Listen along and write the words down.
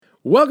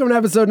Welcome to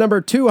episode number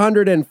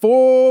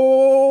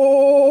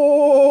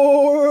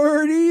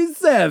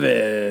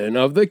 247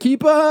 of the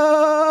Keep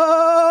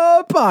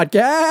Up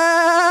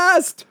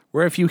Podcast.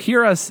 Where if you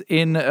hear us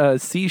in a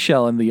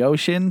seashell in the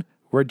ocean,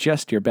 we're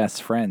just your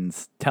best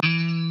friends.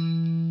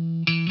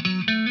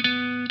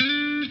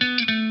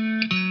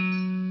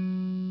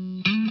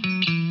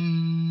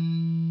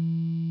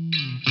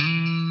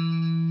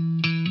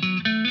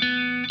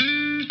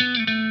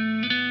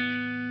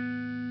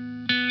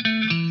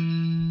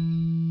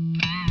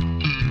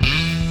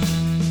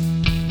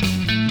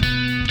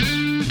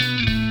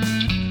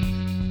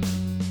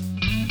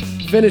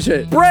 Finish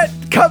it. Brett,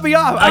 cut me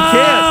off. I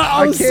can't.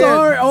 I'm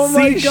sorry. Oh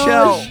my Seashell.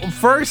 gosh.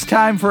 First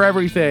time for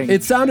everything.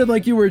 It sounded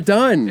like you were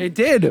done. It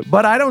did,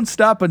 but I don't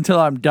stop until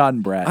I'm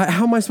done, Brett.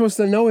 How am I supposed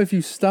to know if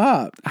you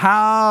stop?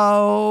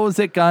 How's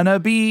it gonna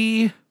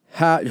be?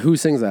 Who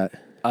sings that?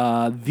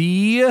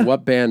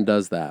 What band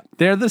does that?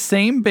 They're the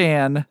same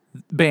band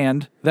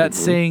that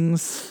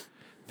sings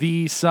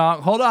the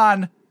song. Hold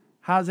on.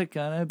 How's it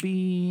gonna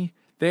be?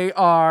 They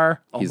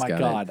are. Oh my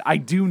God. I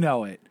do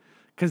know it.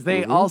 Because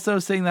they also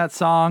sing that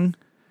song.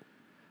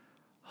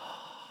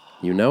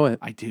 You know it.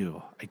 I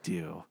do.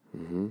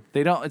 Mm-hmm.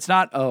 They don't. It's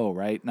not O,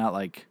 right? Not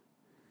like.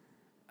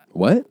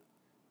 What?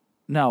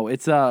 No,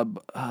 it's I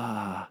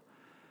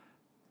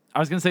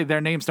was gonna say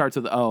their name starts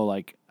with O,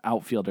 like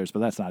outfielders, but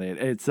that's not it.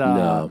 It's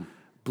no.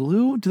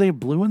 Blue. Do they have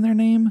blue in their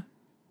name?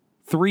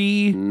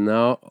 Three.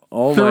 No.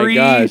 Oh Three.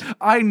 my gosh.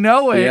 I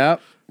know it.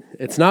 Yep.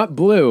 It's not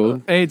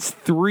blue. It's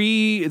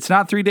three. It's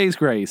not 3 Days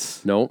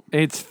Grace. Nope.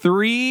 It's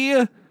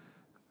three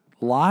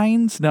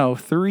lines. No,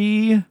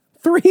 three.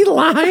 3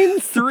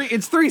 lines?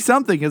 It's three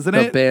something, isn't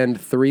The it? band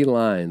 3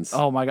 Lines.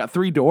 Oh my God.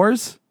 3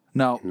 Doors?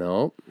 No.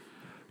 No.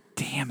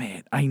 Damn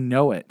it. I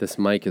know it. This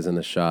mic is in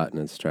the shot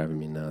and it's driving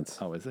me nuts.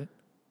 Oh, is it?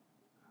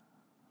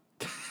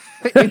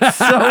 It's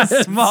so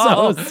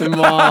small. So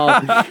small.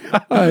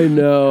 I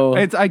know.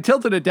 I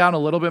tilted it down a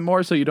little bit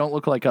more so you don't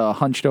look like a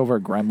hunched over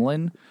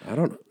gremlin. I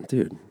don't,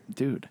 dude.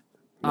 Dude.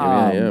 Maybe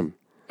I am.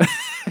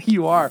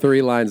 You are.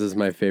 3 Lines is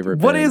my favorite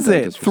What band. is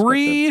it?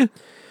 3?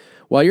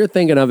 While you're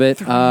thinking of it,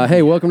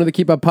 hey, welcome to the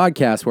Keep Up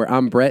Podcast, where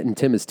I'm Brett and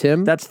Tim is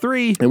Tim. That's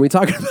 3. And we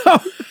talk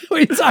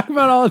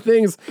about all the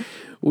things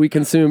we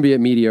consume, be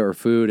it media or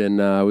food, and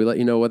we let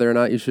you know whether or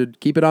not you should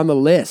keep it on the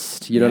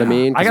list. You know what I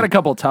mean? I got a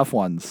couple tough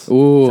ones.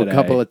 Ooh, today. A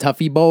couple of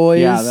toughy boys.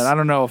 Yeah, that I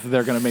don't know if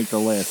they're going to make the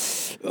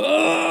list.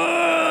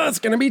 It's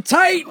gonna be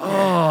tight.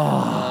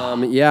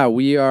 Yeah,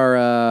 we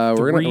are.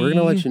 We're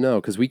gonna let you know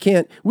because we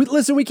can't.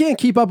 We can't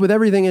keep up with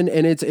everything, and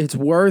it's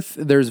worth.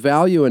 There's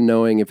value in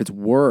knowing if it's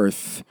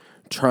worth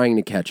trying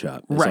to catch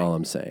up. That's all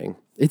I'm saying.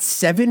 It's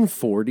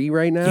 7:40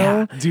 right now.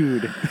 Yeah,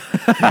 dude.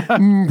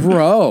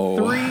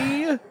 Bro.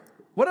 3.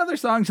 What other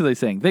songs do they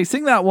sing? They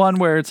sing that one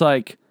where it's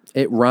like,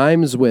 it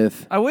rhymes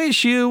with. I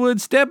wish you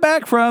would step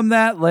back from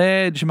that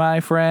ledge, my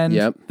friend.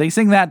 Yep. They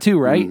sing that too,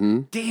 right?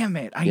 Mm-hmm. Damn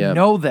it. I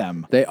know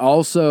them. They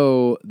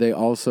also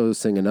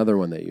sing another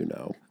one that you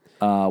know.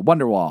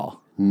 Wonderwall.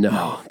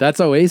 No, that's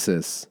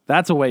Oasis.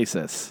 That's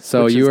Oasis.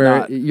 So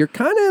you're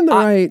kind of in the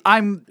right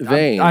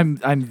vein.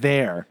 I'm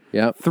there.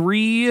 Yep.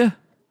 3.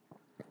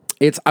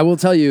 I will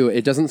tell you,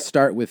 it doesn't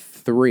start with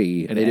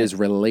 3. It is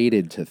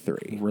related to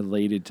 3.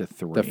 Related to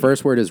 3. The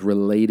first word is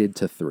related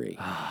to 3.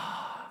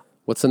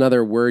 What's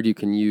another word you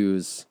can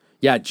use?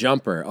 Yeah,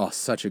 Jumper. Oh,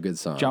 such a good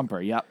song.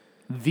 Jumper, yep.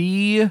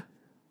 There's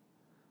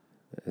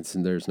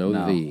no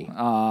the.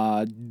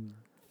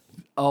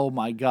 Oh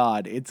my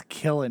God, it's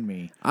killing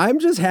me. I'm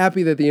just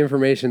happy that the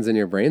information's in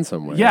your brain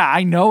somewhere. Yeah,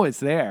 I know it's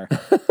there.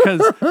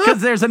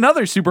 Because there's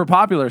another super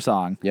popular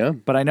song. Yeah.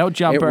 But I know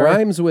Jumper. It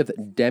rhymes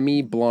with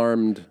Demi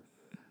Blarmed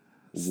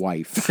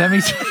wife.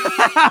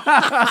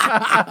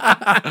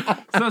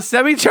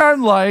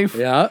 Semi-charmed life.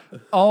 Yeah.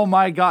 Oh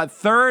my God.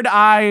 Third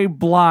Eye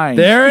Blind.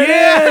 There it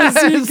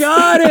is. You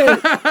got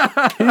it.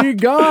 You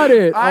got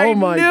it. Oh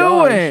my knew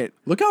gosh. it.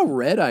 Look how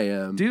red I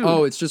am. Dude.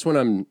 Oh, it's just when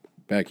I'm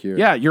back here.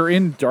 Yeah, you're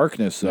in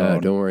darkness zone.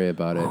 No, don't worry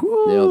about it.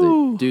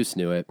 Nailed it. Deuce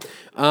knew it.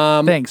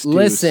 Thanks,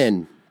 Deuce.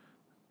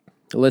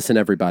 Listen,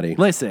 everybody.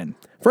 Listen.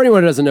 For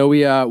anyone who doesn't know,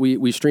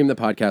 we stream the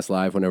podcast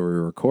live whenever we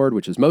record,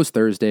 which is most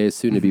Thursdays,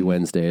 soon to be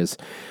Wednesdays.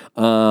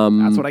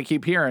 That's what I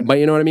keep hearing. But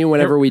you know what I mean?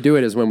 Whenever we do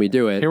it is when we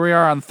do it. Here we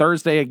are on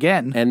Thursday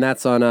again. And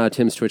that's on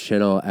Tim's Twitch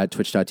channel at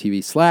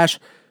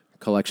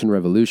twitch.tv/Collection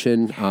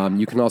Revolution.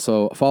 You can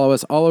also follow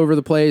us all over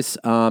the place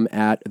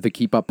at the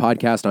Keep Up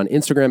Podcast on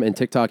Instagram and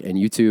TikTok and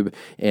YouTube.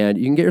 And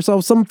you can get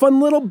yourself some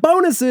fun little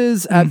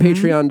bonuses at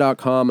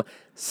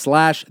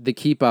patreon.com/the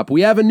Keep Up.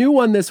 We have a new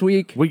one this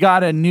week. We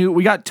got 2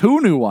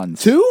 new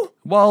ones. 2?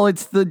 Well,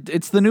 it's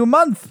the new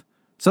month.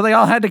 So they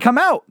all had to come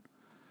out.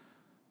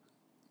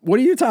 What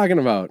are you talking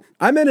about?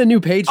 I meant a new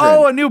patron.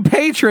 Oh, a new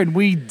patron.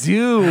 We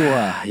do.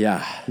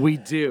 Yeah. We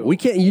do. We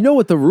can't. You know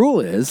what the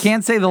rule is.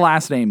 Can't say the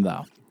last name,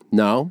 though.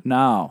 No?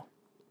 No.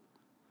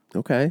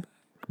 Okay.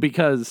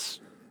 Because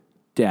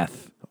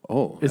death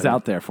is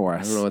out there for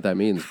us. I don't know what that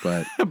means,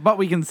 but... But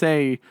we can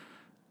say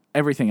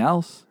everything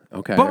else.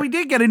 Okay. But we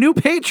did get a new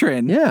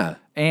patron. Yeah.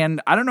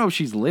 And I don't know if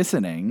she's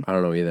listening. I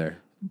don't know either.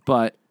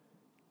 But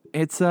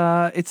It's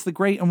the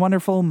great and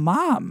wonderful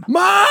Mom.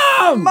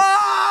 Mom!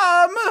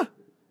 Mom!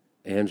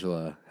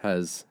 Angela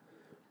has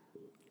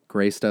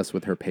graced us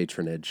with her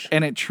patronage.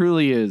 And it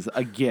truly is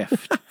a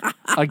gift.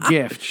 A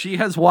gift. She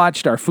has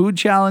watched our food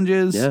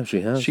challenges. Yeah,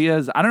 she has. She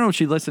has. I don't know if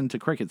she listened to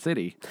Cricket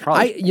City.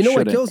 Probably You know what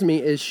shouldn't. kills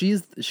me is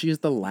she's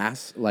the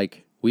last,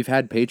 like, we've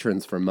had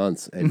patrons for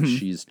months and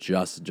she's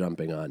just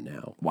jumping on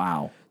now.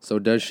 Wow. So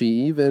does she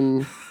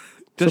even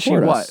Does she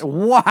support what? us?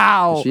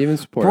 Wow. Does she even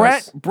support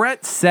us?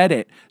 Brett said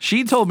it.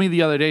 She told me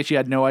the other day she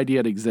had no idea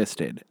it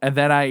existed. And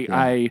then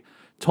I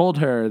told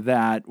her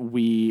that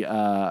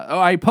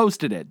I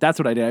posted it. That's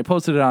what I did. I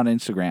posted it on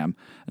Instagram.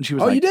 And she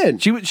was like, you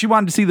did? She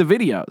wanted to see the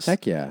videos.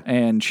 Heck yeah.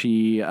 And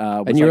she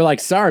was And you were like,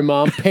 sorry,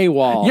 Mom,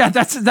 paywall. yeah,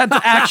 that's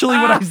actually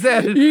what I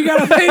said. You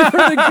got to pay for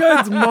the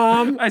goods,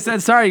 Mom. I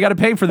said, sorry, you got to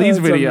pay for these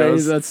That's videos.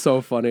 amazing. That's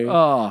so funny.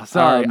 Oh,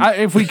 sorry.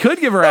 If we could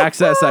give her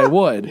access, I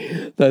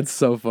would. That's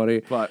so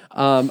funny. But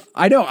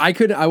I know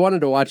I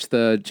wanted to watch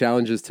the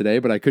challenges today,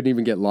 but I couldn't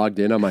even get logged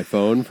in on my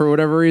phone for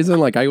whatever reason.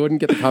 Like I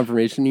wouldn't get the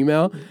confirmation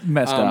email.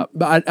 Messed up.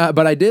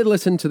 But I did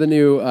listen to the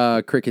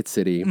new Cricket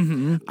City.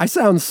 I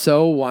sound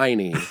so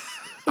whiny.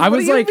 I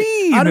was do you like,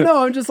 mean? I don't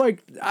know. I'm just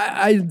like,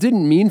 I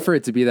didn't mean for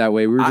it to be that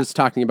way. We were just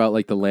talking about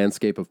like the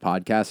landscape of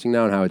podcasting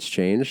now and how it's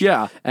changed.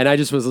 Yeah. And I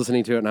just was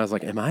listening to it and I was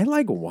like, am I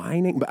like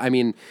whining? But I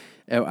mean,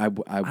 I don't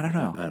know. I don't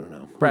know. I don't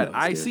know. Brett, Who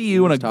knows, I dude? see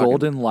you in a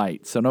golden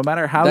light. So no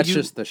matter how That's you...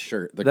 just the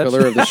shirt. The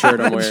color of the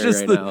shirt I'm That's wearing just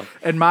right the- now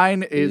And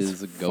mine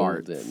is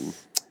golden. farts.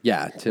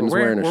 Yeah, Tim's We're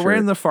wearing a shirt.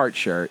 wearing the fart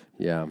shirt.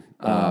 Yeah.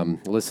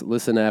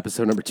 Listen to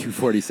episode number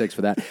 246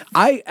 for that.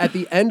 At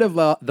the end of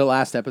the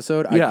last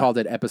episode, I called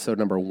it episode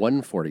number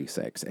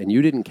 146, and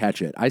you didn't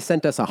catch it. I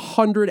sent us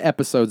 100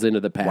 episodes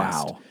into the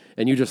past. Wow.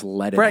 And you just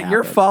let it Brett, happen.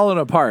 you're falling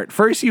apart.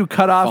 First, you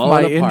cut off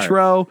my Falling apart.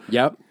 intro.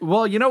 Yep.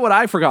 Well, you know what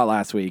I forgot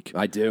last week?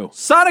 I do.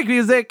 Sonic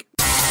music.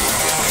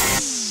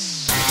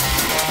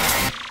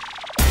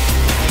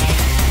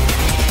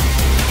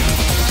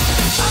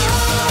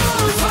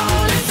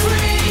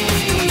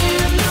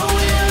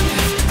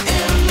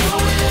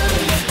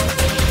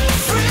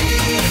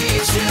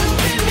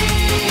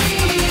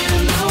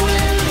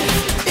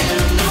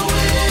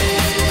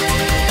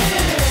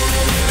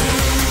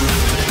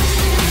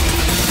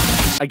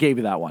 I gave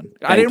you that one.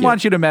 I didn't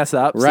want you to mess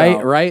up. Right,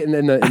 so right in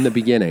the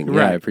beginning. Yeah,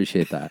 Right. I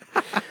appreciate that.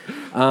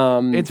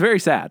 It's very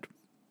sad.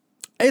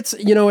 It's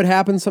it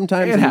happens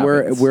sometimes. It and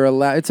happens. We're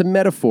allowed. It's a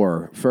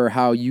metaphor for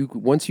how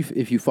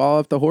if you fall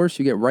off the horse,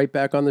 you get right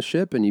back on the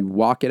ship and you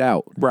walk it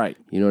out. Right.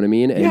 You know what I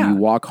mean? And you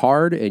walk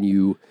hard and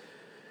you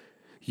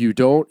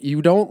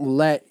don't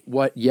let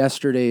what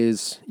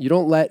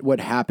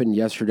happened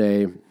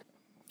yesterday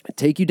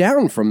take you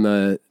down from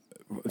the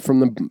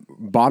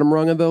bottom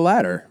rung of the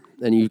ladder.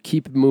 And you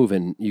keep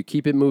moving. You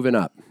keep it moving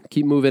up.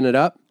 Keep moving it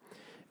up.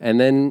 And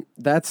then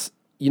that's,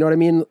 you know what I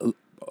mean?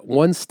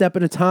 One step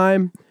at a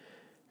time.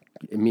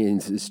 It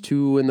means it's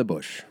two in the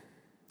bush.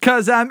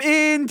 'Cause I'm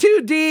in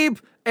too deep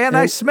and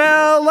I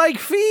smell like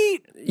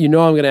feet. You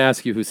know I'm going to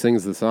ask you who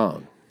sings the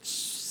song.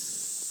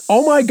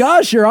 Oh my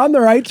gosh, you're on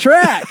the right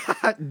track.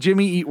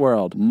 Jimmy Eat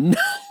World. No.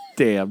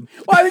 Damn.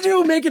 Why would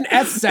you make an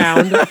S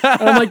sound? And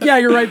I'm like, yeah,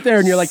 you're right there.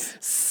 And you're like,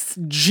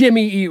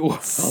 Jimmy Eat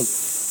World.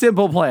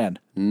 Simple Plan.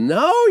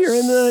 No,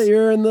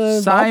 you're in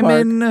the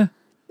Simon ballpark.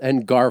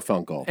 And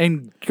Garfunkel.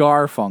 and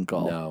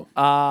Garfunkel.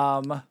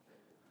 No.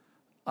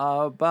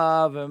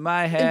 Above in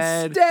my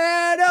head.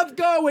 Instead of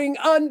going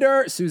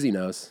under, Susie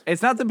knows.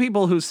 It's not the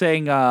people who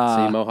sang. See,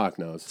 Mohawk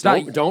knows.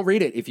 not- Don't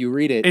read it. If you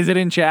read it, Is it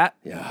in chat?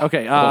 Yeah.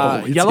 Okay. Oh,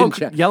 it's Yellow in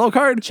chat. yellow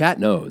card. chat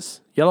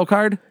knows. Yellow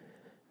card.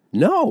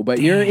 No,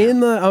 but you're in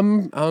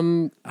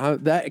the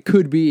that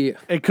could be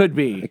It could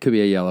be.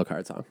 a Yellow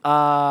Card song,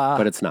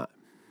 but it's not.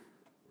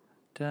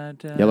 Dun,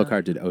 dun. Yellow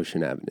Card did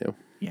Ocean Avenue.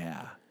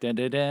 Yeah. Dun,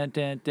 dun, dun,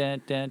 dun,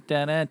 dun, dun,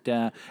 dun, dun,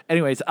 dun.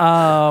 Anyways,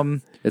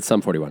 It's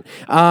Sum 41.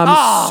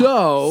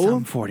 So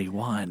Sum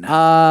 41.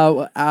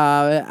 I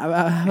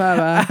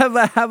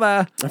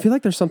feel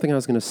like there's something I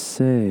was gonna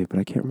say, but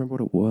I can't remember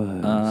what it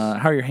was.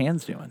 How are your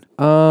hands doing?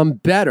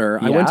 Better.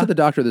 I went Yeah? to the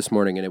doctor this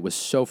morning, and it was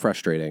so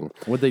frustrating.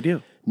 What'd they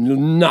do?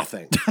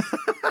 Nothing.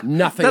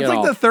 Nothing That's at like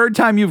all. the third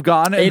time you've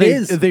gone, and It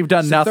is. they've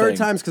done It's nothing. The third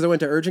times because I went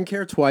to urgent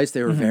care twice.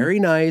 They were very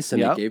nice, and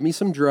Yep. they gave me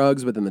some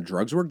drugs, but then the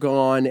drugs were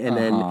gone, and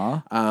then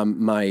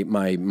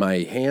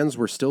my hands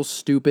were still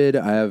stupid.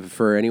 I have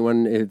for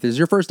anyone if this is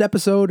your first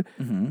episode,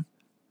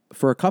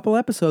 for a couple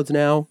episodes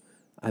now,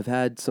 I've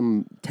had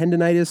some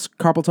tendonitis,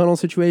 carpal tunnel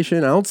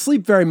situation. I don't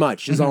sleep very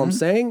much, is all I'm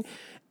saying.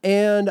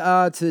 And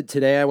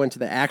today I went to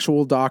the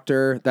actual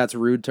doctor. That's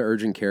rude to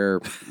urgent care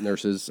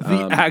nurses.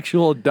 The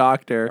actual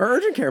doctor. Or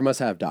urgent care must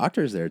have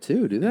doctors there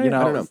too, do they? You I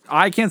don't know, know.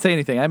 I can't say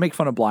anything. I make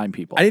fun of blind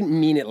people. I didn't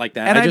mean it like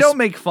that. and I just, don't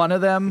make fun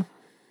of them.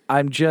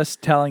 I'm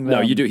just telling them.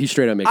 No, you do. He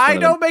straight up makes fun I of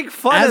don't them. make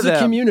fun As of a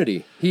them.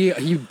 community. He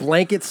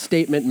blanket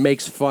statement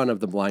makes fun of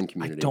the blind I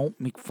community. don't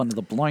make fun of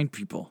the blind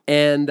people.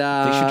 And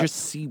They should just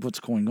see what's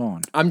going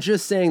on. I'm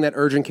just saying that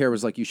urgent care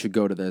was like, you should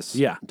go to this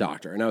Yeah.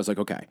 doctor. And I was like,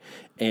 okay.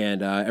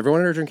 And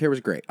everyone at urgent care was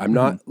great. I'm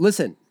not,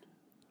 listen,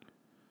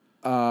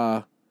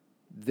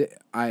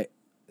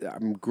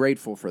 I'm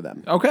grateful for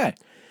them. Okay.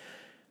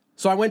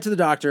 So I went to the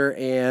doctor,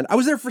 and I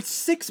was there for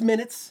 6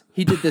 minutes.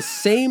 He did the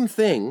same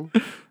thing.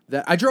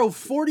 That I drove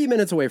 40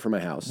 minutes away from my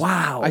house.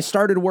 Wow. I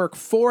started work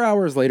 4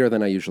 hours later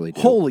than I usually do.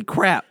 Holy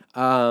crap.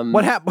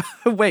 What happened?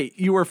 Wait,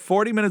 you were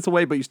 40 minutes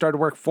away, but you started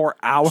work 4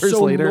 hours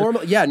later?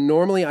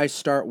 Normally I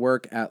start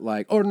work at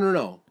like,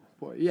 no.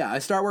 Yeah, I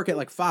start work at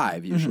like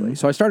 5 usually.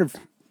 So I started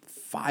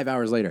 5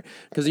 hours later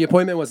because the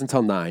appointment was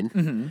until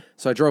 9.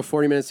 So I drove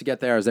 40 minutes to get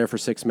there. I was there for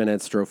 6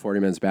 minutes, drove 40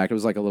 minutes back. It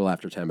was like a little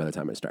after 10 by the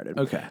time I started.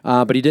 Okay.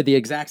 But he did the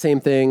exact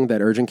same thing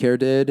that urgent care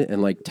did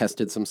and like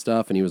tested some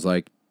stuff. And he was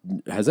like,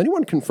 has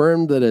anyone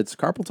confirmed that it's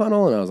carpal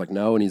tunnel? And I was like,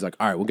 no. And he's like,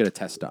 all right, we'll get a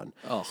test done.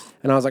 Oh.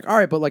 And I was like, all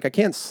right, but like I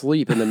can't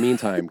sleep in the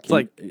meantime.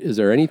 Is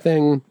there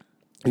anything?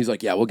 He's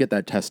like, yeah, we'll get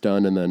that test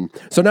done. And then,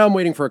 so now I'm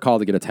waiting for a call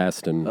to get a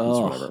test and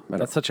whatever.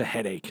 That's such a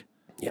headache.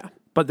 Yeah.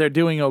 But they're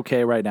doing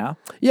okay right now?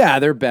 Yeah,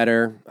 they're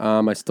better.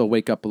 I still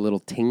wake up a little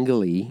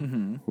tingly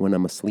when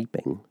I'm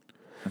sleeping.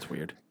 That's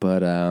weird.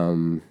 But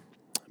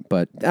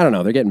I don't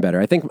know. They're getting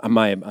better. I think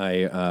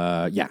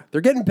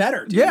they're getting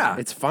better. Dude. Yeah.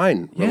 It's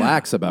fine.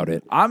 Relax about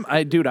it. I'm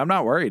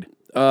not worried.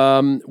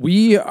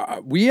 We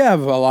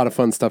have a lot of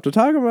fun stuff to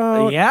talk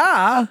about.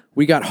 Yeah.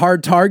 We got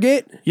Hard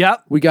Target.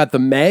 Yep. We got The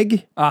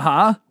Meg.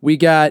 Uh-huh. We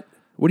got,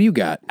 what do you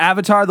got?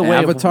 Avatar, The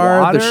Way of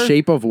Water. The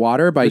Shape of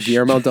Water by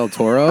Guillermo del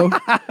Toro.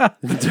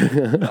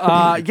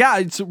 Yeah,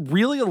 it's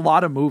really a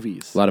lot of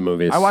movies. A lot of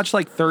movies. I watched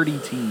like 30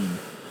 teen.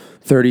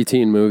 30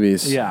 teen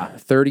movies. Yeah.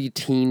 30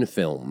 teen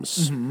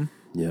films.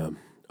 Yeah.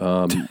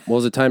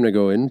 Was it time to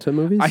go into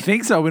movies? I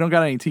think so. We don't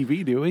got any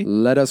TV, do we?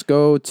 Let us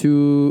go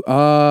to, dude.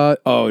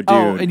 Oh,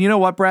 and you know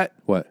what, Brett?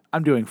 What?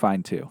 I'm doing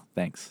fine too.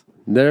 Thanks.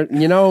 There,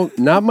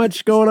 not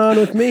much going on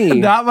with me.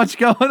 Not much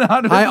going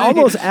on with me. I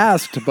almost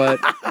asked, but...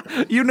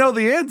 You know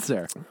the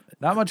answer.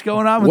 Not much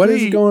going on with me. What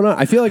is going on?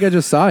 I feel like I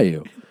just saw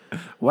you.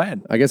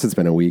 When? I guess it's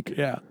been a week.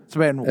 Yeah. It's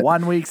been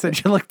 1 week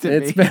since you looked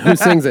at me. Who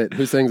sings it?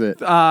 Who sings it?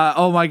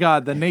 Oh my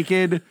God.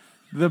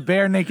 The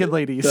bare naked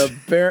ladies.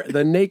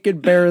 The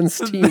naked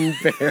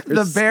Berenstein Bears.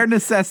 The bare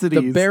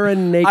necessities. The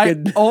Baron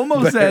Naked I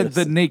almost Bears. said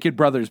the Naked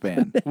Brothers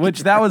Band,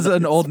 which that was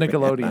an old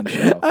Nickelodeon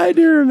show. I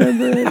do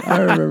remember it.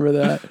 I remember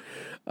that.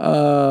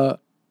 All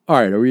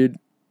right, are we...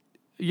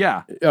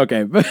 Yeah.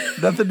 Okay.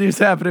 Nothing new's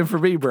happening for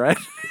me, Brett.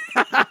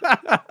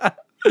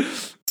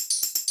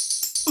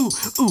 Ooh,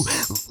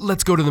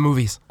 let's go to the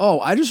movies.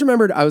 Oh, I just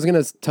remembered I was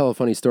going to tell a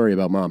funny story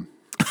about Mom.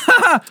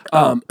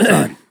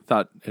 Sorry.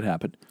 Thought it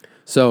happened.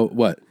 So,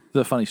 what?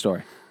 The funny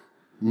story.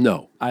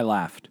 No. I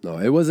laughed. No,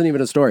 it wasn't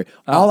even a story.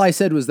 All I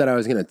said was that I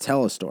was going to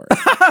tell a story.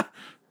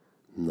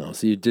 No,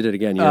 so you did it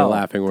again. You were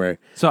laughing where...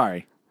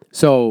 Sorry.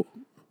 So,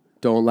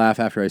 don't laugh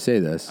after I say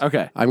this.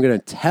 Okay. I'm going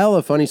to tell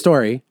a funny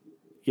story.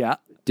 Yeah.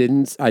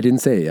 I didn't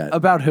say it yet.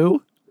 About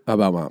who?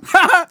 About Mom.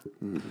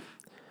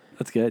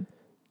 That's good.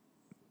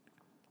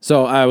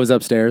 So I was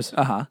upstairs.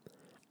 Uh-huh.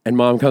 And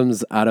Mom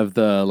comes out of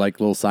the like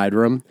little side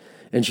room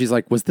and she's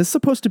like, was this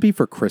supposed to be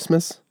for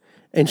Christmas?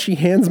 And she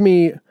hands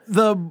me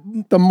the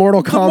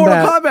Mortal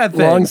Kombat thing.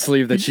 long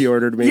sleeve that she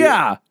ordered me.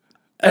 Yeah.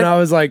 And I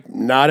was like,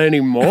 not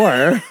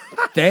anymore.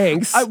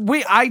 Thanks.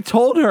 I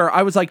told her,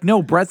 I was like,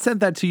 no, Brett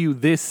sent that to you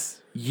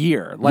this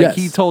year. Like Yes.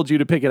 he told you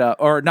to pick it up,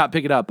 or not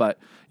pick it up, but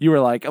you were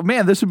like, oh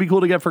man, this would be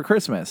cool to get for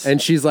Christmas. And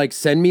she's like,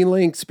 send me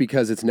links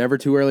because it's never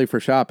too early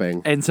for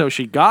shopping. And so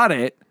she got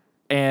it,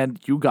 and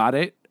you got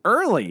it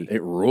early.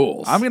 It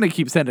rules. I'm going to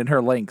keep sending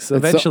her links.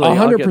 Eventually,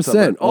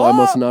 100%. Oh, I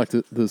almost knocked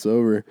this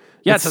over.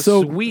 Yeah, it's a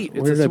sweet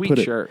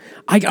shirt.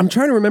 I'm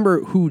trying to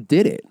remember who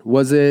did it.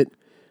 Was it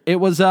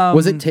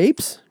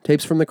Tapes?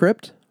 Tapes from the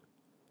Crypt?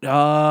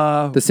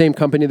 The same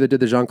company that did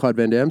the Jean-Claude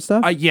Van Damme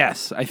stuff?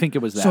 Yes, I think it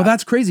was that. So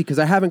that's crazy because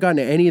I haven't gotten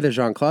to any of the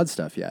Jean-Claude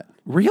stuff yet.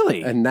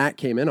 Really? And that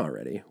came in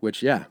already,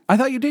 which, yeah. I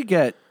thought you did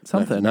get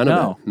something. None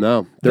of it.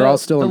 No. They're all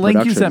still in production. The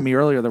production. link you sent me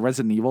earlier, the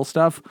Resident Evil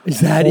stuff.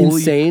 Is that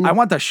insane? I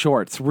want the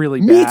shorts really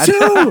Me bad.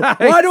 too!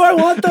 Why do I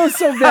want those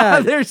so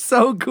bad? They're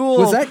so cool.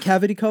 Was that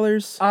Cavity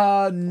Colors?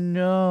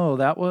 No.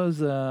 That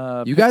was...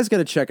 you guys got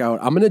to check out...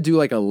 I'm going to do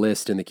like a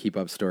list in the Keep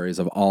Up stories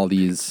of all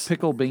these...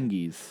 Pickle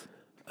Bingies.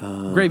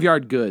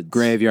 Graveyard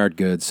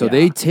Goods. So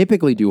they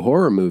typically do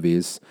horror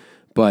movies,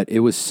 but it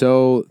was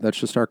so... That's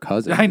just our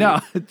cousin. I know.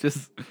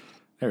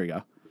 There we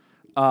go.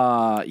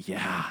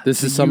 Yeah.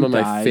 This is some of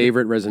my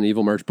favorite Resident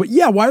Evil merch. But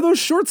yeah, why are those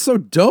shorts so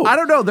dope? I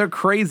don't know. They're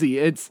crazy.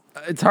 It's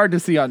hard to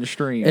see on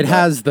stream. It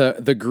has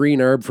the green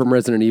herb from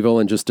Resident Evil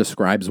and just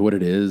describes what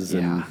it is.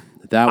 Yeah.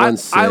 And that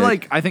one's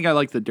sick. I think I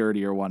like the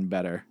dirtier one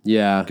better.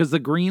 Yeah. Because the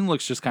green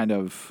looks just kind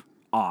of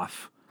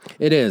off.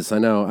 It is. I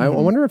know. I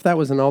wonder if that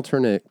was an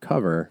alternate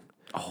cover.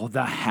 Oh,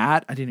 the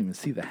hat. I didn't even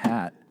see the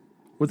hat.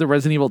 With the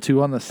Resident Evil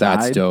 2 on the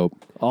side. That's dope.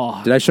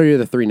 Oh. Did I show you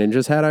the Three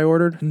Ninjas hat I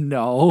ordered?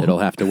 No. It'll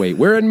have to wait.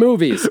 We're in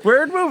movies.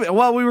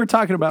 Well, we were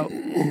talking about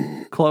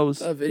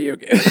clothes. A video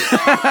game.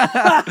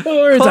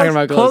 We're talking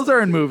about clothes. Clothes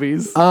are in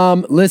movies.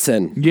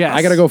 Listen. Yes.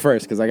 I got to go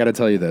first because I got to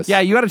tell you this.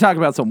 Yeah, you got to talk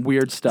about some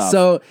weird stuff.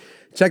 So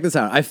check this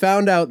out. I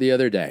found out the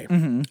other day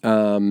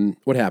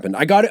what happened.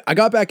 I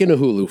got back into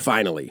Hulu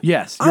finally.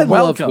 Yes, I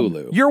love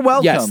Hulu. You're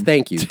welcome. Yes,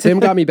 thank you. Tim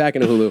got me back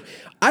into Hulu.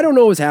 I don't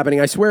know what was happening.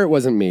 I swear it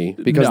wasn't me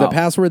because the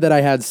password that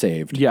I had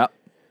saved. Yep.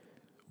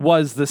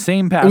 Was the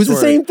same password. It was the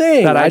same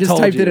thing. That I just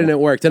typed it and it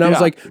worked. And I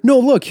was like, no,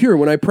 look here.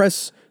 When I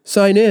press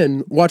sign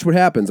in, watch what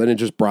happens. And it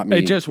just brought me.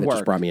 It just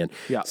brought me in.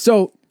 Yeah.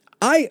 So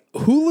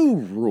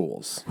Hulu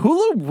rules.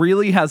 Hulu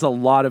really has a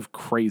lot of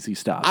crazy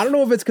stuff. I don't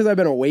know if it's because I've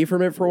been away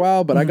from it for a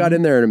while, but I got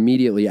in there and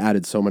immediately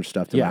added so much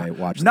stuff to my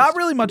watch list. Not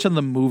really much on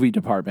the movie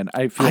department.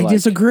 I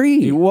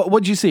disagree.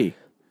 What'd you see?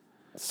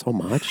 So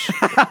much.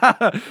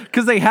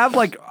 Because they have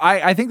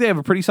I think they have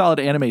a pretty solid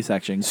anime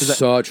section.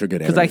 Such a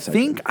good anime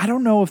section. I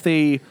don't know if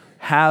they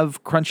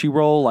have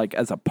Crunchyroll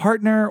as a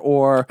partner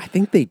or... I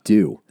think they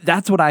do.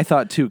 That's what I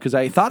thought too, because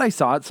I thought I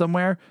saw it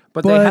somewhere,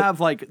 but they have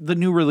the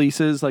new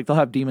releases, they'll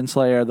have Demon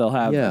Slayer, they'll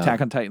have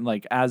Attack on Titan,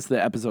 as the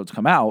episodes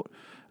come out.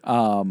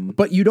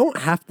 But you don't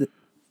have to...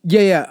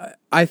 Yeah.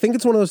 I think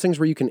it's one of those things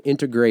where you can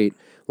integrate...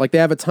 they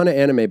have a ton of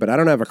anime, but I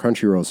don't have a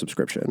Crunchyroll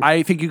subscription.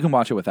 I think you can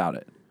watch it without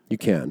it. You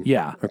can?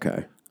 Yeah.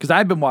 Okay. Because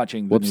I've been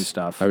watching the new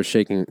stuff. I was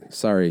shaking.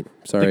 Sorry.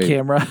 The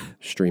camera.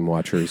 Stream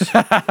watchers.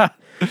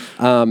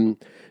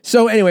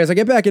 So anyways, I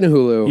get back into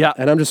Hulu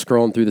and I'm just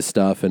scrolling through the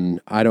stuff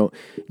and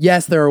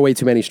yes, there are way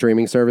too many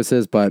streaming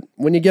services, but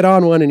when you get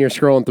on one and you're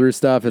scrolling through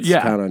stuff, it's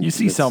kind of... You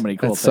see so many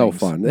cool things. It's so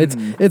fun.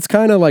 It's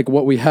kind of like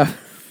what we have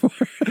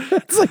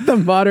it's like the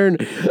modern...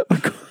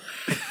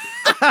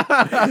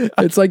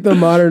 It's like the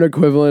modern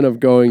equivalent of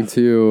going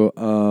to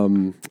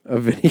a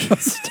video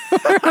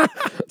store.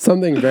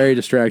 Something very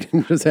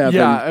distracting just happened.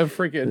 Yeah, a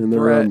freaking in the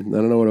room. I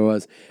don't know what it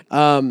was.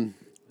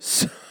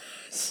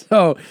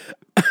 So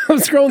I'm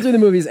scrolling through the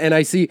movies and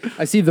I see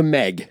the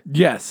Meg.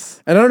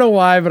 Yes. And I don't know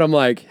why, but I'm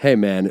like, hey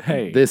man,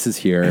 this is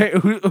here. Hey,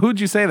 who'd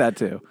you say that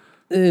to?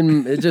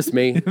 It's just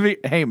me.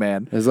 Hey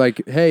man. It's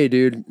like, hey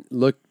dude,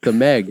 look, the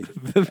Meg.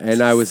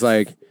 And I was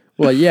like,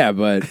 well, yeah,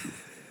 but...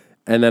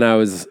 And then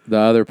the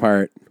other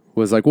part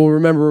was like, well,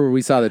 remember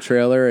we saw the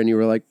trailer and you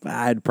were like,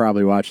 I'd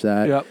probably watch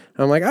that. Yep.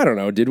 I'm like, I don't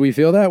know. Did we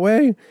feel that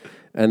way?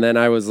 And then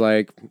I was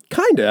like,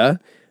 kinda.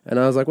 And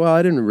I was like, well,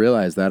 I didn't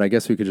realize that. I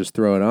guess we could just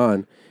throw it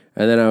on.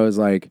 And then I was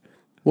like,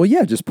 well,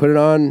 yeah, just put it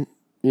on.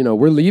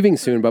 We're leaving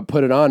soon, but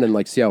put it on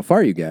and see how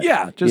far you get.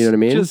 Yeah. You know what I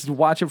mean? Just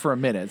watch it for a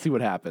minute, see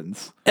what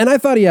happens. And I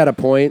thought he had a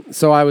point.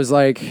 So I was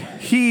like,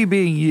 he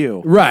being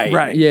you. Right.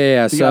 Right.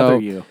 Yeah. The other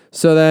you.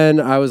 So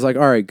then I was like,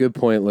 all right, good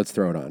point. Let's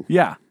throw it on.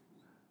 Yeah.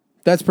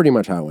 That's pretty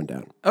much how it went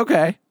down.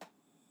 Okay.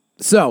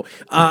 So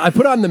I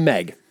put on the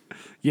Meg.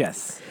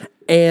 Yes.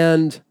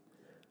 And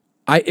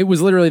it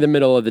was literally the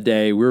middle of the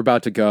day. We were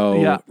about to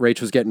go. Yeah.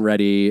 Rach was getting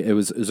ready. It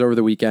was over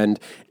the weekend.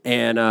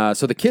 And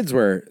so the kids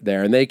were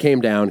there and they came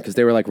down because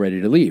they were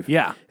ready to leave.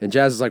 Yeah. And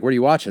Jazz was like, what are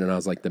you watching? And I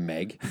was like, the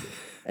Meg.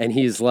 And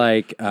he's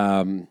like,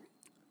 oh,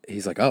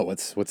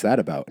 what's that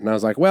about? And I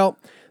was like, well,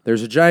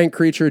 there's a giant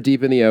creature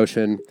deep in the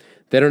ocean.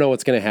 They don't know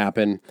what's going to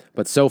happen,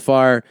 but so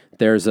far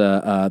there's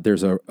an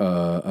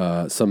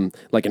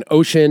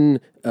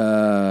ocean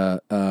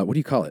what do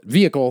you call it?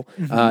 Vehicle.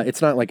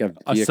 It's not like a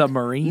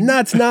submarine. No,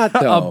 it's not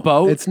though. A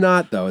boat. It's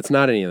not though. It's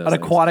not any of those. An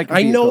things. Aquatic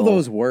vehicle. I know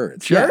those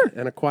words. Sure. Yeah,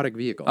 an aquatic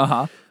vehicle.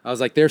 I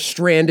was like, they're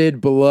stranded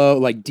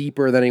below,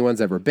 deeper than anyone's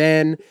ever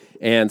been,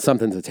 and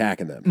something's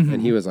attacking them.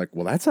 And he was like,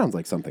 well, that sounds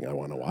like something I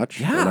want to watch.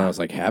 Yeah. And I was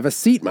like, have a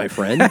seat, my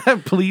friend.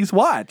 Please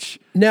watch.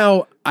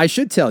 Now, I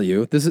should tell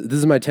you, this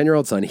is my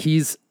 10-year-old son.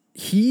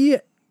 He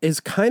is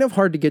kind of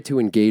hard to get to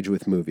engage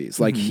with movies.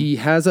 He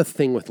has a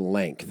thing with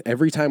length.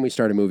 Every time we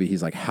start a movie,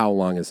 he's like, how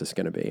long is this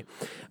going to be?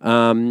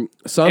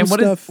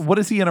 What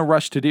is he in a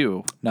rush to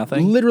do?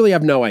 Nothing? Literally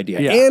have no idea.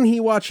 Yeah. And he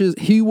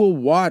will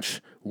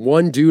watch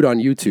one dude on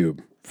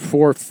YouTube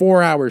for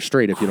 4 hours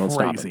straight if you don't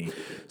stop him.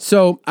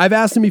 So I've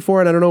asked him before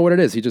and I don't know what it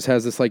is. He just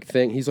has this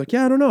thing. He's like,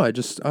 yeah, I don't know.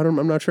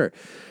 I'm not sure.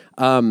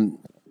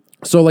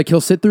 So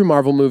he'll sit through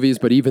Marvel movies,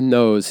 but even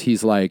those,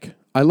 he's like,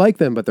 I like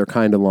them, but they're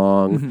kind of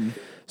long.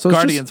 So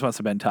Guardians must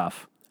have been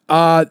tough.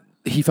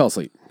 He fell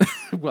asleep.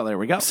 Well, there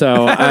we go.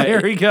 So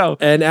there we go.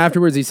 And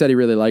afterwards, he said he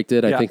really liked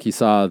it. I think he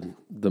saw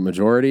the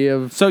majority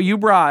of. So you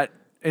brought,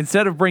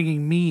 instead of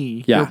bringing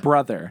me, your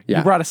brother, you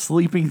brought a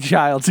sleeping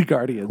child to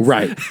Guardians.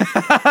 Right.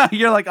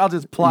 You're like, I'll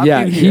just plop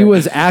in here. He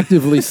was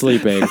actively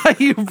sleeping.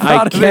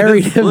 I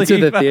carried him to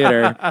the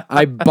theater.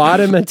 I bought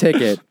him a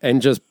ticket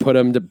and just put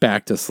him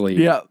back to sleep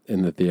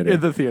in the theater.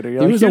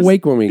 He was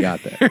awake when we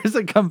got there. Here's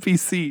a comfy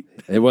seat.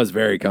 It was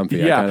very comfy.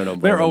 Yeah, I kind of don't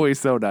blame they're him. always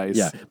so nice.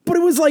 Yeah, but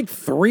it was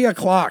 3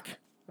 o'clock.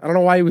 I don't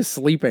know why he was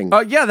sleeping.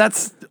 Yeah,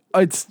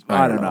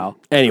 I don't know.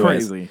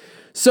 Anyways, crazy.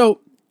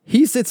 So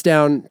he sits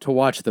down to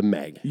watch the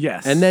Meg.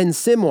 Yes. And then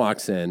Sim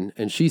walks in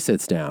and she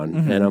sits down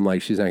and I'm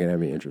like, she's not going to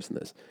have any interest in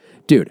this.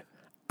 Dude,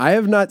 I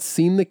have not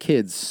seen the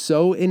kids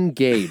so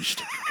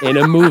engaged in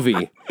a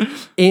movie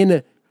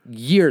in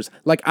years.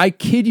 I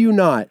kid you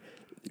not,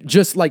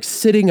 just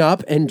sitting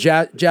up and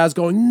Jazz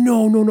going,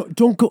 no,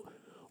 don't go.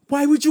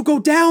 Why would you go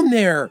down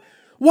there?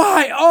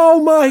 Why?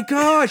 Oh my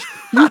gosh.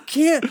 You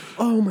can't.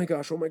 Oh my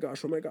gosh.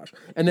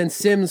 And then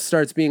Sim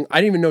starts being,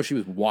 I didn't even know she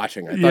was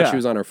watching. I thought she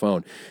was on her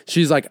phone.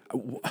 She's like,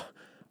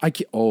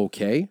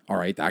 Okay, all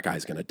right, that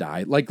guy's gonna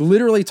die. Like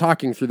literally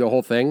talking through the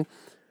whole thing.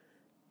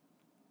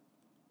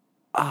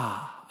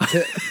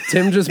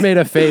 Tim just made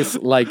a face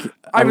like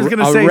I was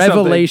gonna say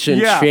revelation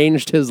something. Yeah.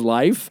 changed his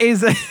life.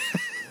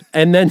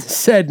 And then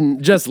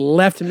just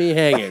left me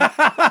hanging.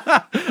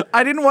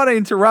 I didn't want to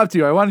interrupt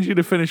you. I wanted you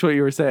to finish what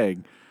you were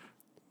saying.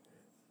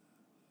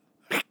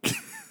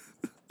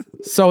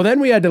 So then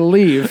we had to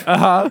leave.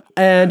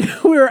 And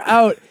we were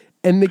out,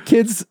 and the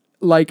kids,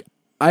 like,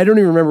 I don't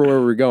even remember where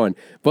we were going.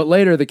 But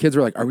later, the kids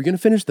were like, "Are we going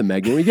to finish the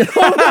Meg when we get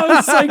home?" I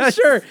was like,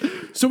 "Sure."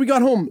 So we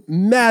got home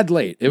mad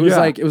late. It was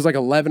like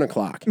 11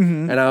 o'clock.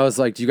 And I was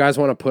like, "Do you guys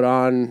want to put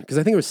on?" Because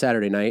I think it was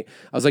Saturday night.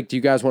 I was like, "Do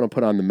you guys want to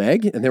put on the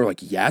Meg?" And they were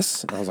like,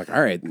 "Yes." And I was like,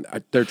 "All right."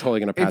 They're totally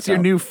going to pass out. It's your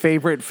new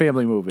favorite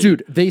family movie.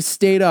 Dude, they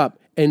stayed up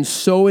and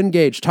so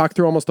engaged, talked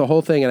through almost the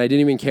whole thing, and I didn't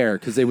even care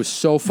because it was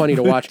so funny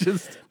to watch.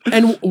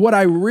 And what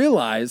I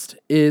realized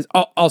is,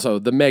 also,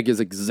 the Meg is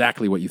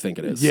exactly what you think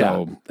it is. Yeah.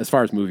 So as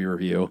far as movie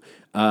review,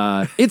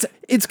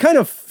 it's kind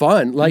of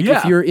fun. Like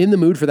if you're in the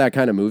mood for that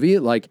kind of movie,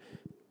 like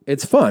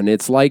it's fun.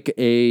 It's like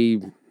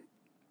I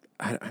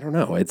don't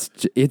know.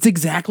 It's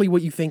exactly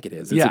what you think it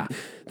is.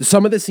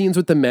 Some of the scenes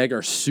with the Meg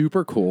are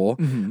super cool.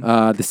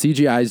 The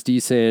CGI is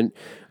decent.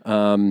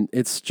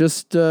 It's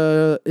just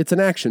it's an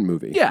action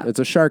movie. Yeah. It's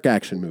a shark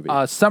action movie.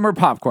 Summer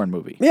popcorn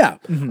movie. Yeah.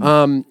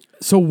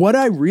 So what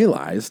I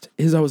realized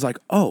is I was like,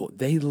 oh,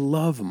 they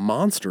love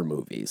monster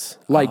movies.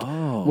 Like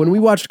when we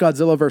watched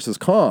Godzilla versus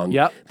Kong,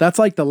 that's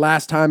like the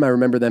last time I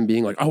remember them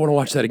being like, I want to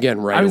watch that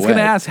again right away. I was going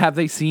to ask, have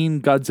they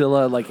seen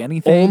Godzilla like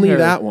anything? Only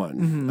that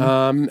one.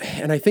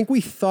 And I think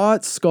we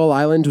thought Skull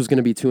Island was going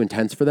to be too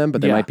intense for them,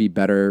 but they might be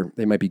better.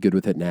 They might be good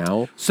with it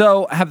now.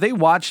 So have they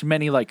watched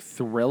many like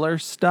thriller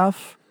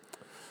stuff?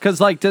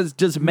 Because like, does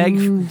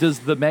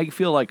the Meg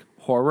feel like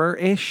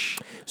horror-ish?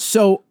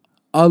 So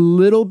a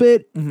little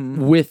bit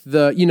with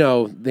the,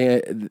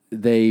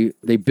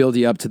 they build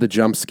you up to the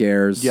jump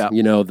scares,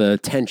 the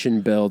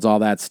tension builds, all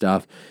that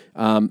stuff.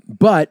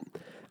 But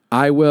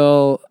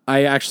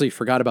I actually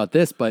forgot about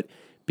this, but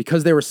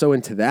because they were so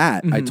into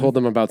that, I told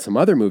them about some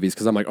other movies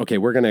because I'm like, okay,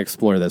 we're going to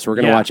explore this. We're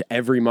going to watch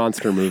every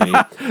monster movie.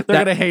 They're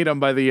going to hate them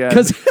by the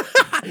end.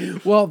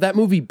 Well, that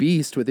movie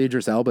Beast with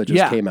Idris Elba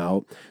just came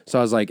out. So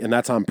I was like, and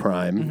that's on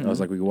Prime. I was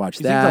like, we could watch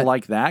that. You seem to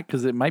like that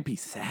because it might be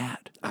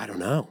sad. I don't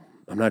know.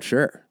 I'm not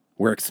sure.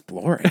 We're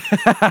exploring.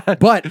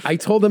 But I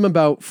told them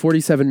about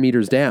 47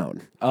 Meters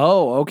Down.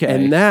 Oh, okay.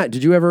 And that,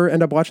 did you ever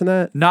end up watching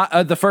that?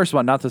 Not the first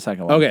one, not the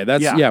second one.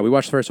 Okay, we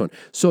watched the first one.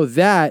 So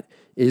that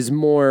is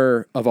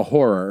more of a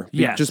horror.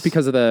 Just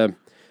because of the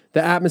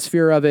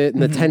atmosphere of it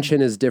and the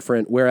tension is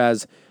different.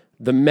 Whereas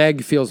the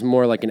Meg feels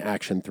more like an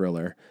action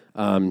thriller.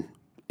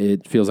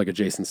 It feels like a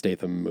Jason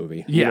Statham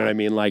movie. You know what I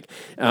mean? Like,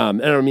 I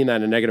don't mean that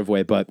in a negative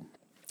way, but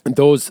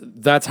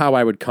that's how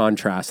I would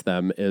contrast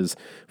them is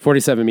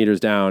 47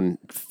 Meters Down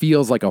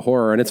feels like a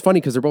horror. And it's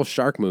funny because they're both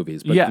shark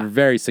movies, but they're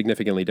very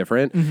significantly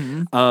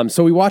different.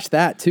 So we watched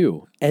that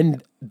too.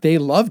 And they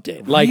loved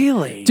it. Like,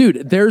 really?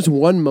 Dude, there's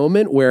one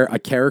moment where a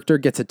character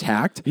gets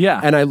attacked.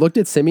 Yeah. And I looked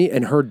at Simi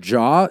and her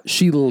jaw,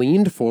 she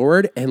leaned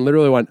forward and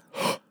literally went,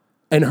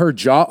 and her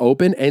jaw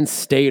opened and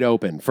stayed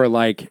open for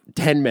like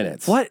 10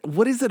 minutes.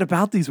 What is it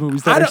about these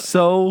movies that are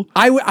so...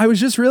 I was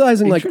just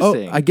realizing like,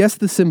 oh, I guess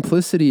the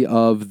simplicity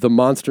of the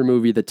monster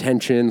movie, the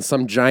tension,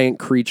 some giant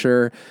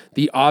creature,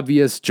 the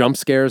obvious jump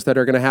scares that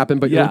are going to happen,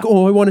 but you're like,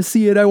 oh, I want to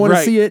see it. I want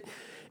to see it.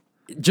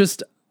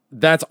 Just...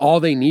 That's all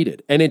they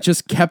needed. And it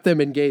just kept them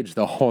engaged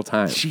the whole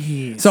time.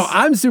 Jeez. So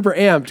I'm super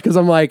amped because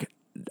I'm like,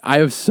 I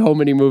have so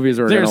many movies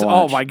we're going to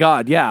watch. Oh my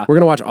God, yeah. We're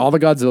going to watch all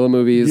the Godzilla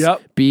movies.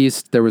 Yep.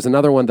 Beast. There was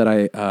another one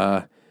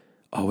that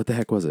what the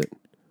heck was it?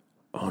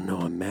 Oh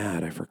no, I'm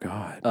mad. I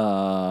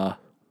forgot.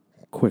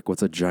 Quick,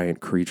 what's a giant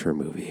creature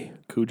movie?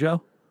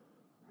 Cujo?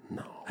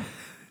 No.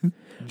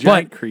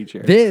 Giant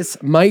creature.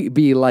 This might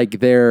be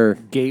like their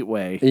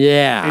gateway.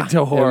 Yeah.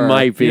 Into horror. It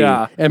might be.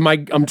 Yeah. And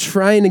I'm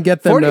trying to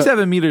get them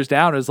 47 Meters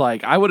Down is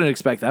like, I wouldn't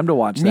expect them to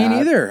watch that. Me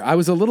neither. I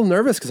was a little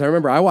nervous because I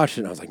remember I watched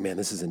it and I was like, man,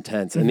 this is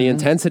intense. And the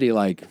intensity,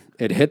 like,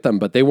 it hit them,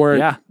 but they weren't.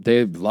 Yeah.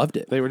 They loved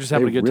it. They were just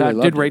having a good time.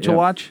 Did Rachel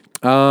watch?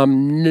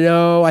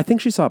 No, I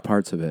think she saw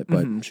parts of it,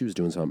 but she was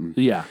doing something.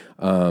 Yeah.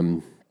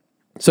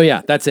 So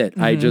yeah, that's it.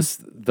 I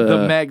just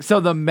the Meg. So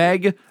the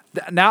Meg.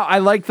 Now I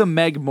like the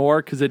Meg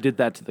more because it did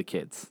that to the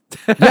kids.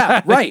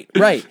 Yeah,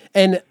 right.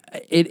 And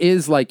it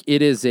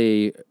is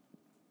a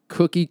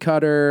cookie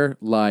cutter,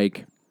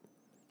 like,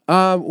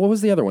 what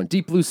was the other one?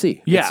 Deep Blue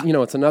Sea. Yeah.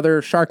 It's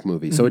another shark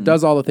movie. So it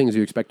does all the things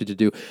you expect it to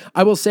do.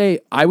 I will say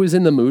I was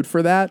in the mood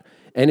for that.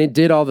 And it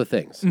did all the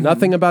things.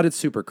 Nothing about it's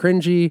super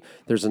cringy.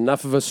 There's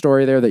enough of a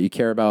story there that you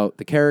care about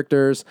the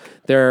characters.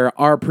 There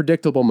are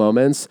predictable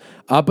moments.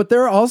 But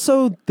there are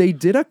also, they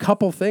did a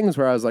couple things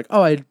where I was like,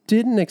 oh, I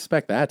didn't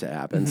expect that to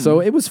happen. So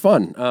it was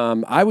fun.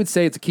 I would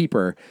say it's a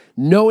keeper.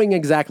 Knowing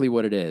exactly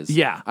what it is,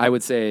 I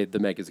would say the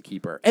Meg is a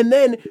keeper. And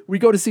then we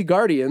go to see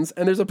Guardians,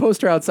 and there's a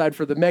poster outside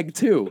for the Meg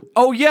 2.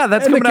 Oh, yeah,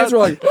 that's and coming the kids out.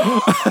 were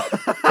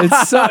like,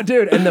 it's so,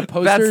 dude, and the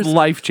posters. That's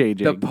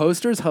life-changing. The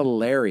poster's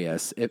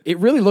hilarious. It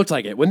really looked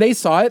like it. When they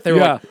saw it, they were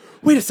like,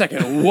 Wait a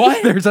second,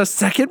 what? There's a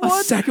second one?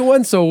 A second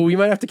one? So we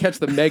might have to catch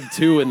the Meg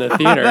 2 in the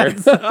theater.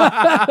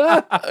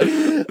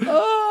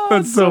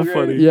 That's so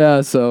funny.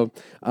 Yeah, so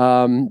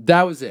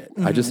that was it.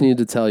 I just needed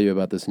to tell you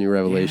about this new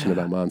revelation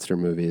about monster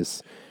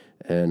movies,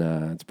 and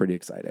it's pretty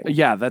exciting.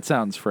 Yeah, that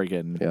sounds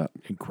friggin'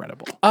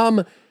 incredible.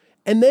 And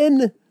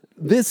then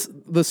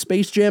the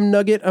Space Jam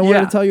nugget I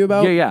wanted to tell you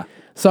about. Yeah.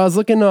 So I was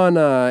looking on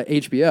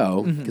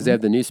HBO because they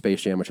have the new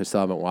Space Jam, which I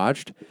still haven't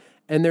watched,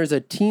 and there's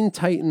a Teen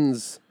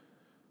Titans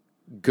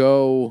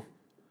Go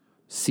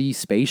see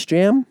Space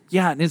Jam.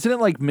 Yeah, and isn't it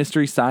like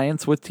Mystery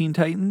Science with Teen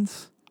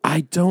Titans?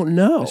 I don't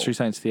know. Mystery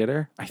Science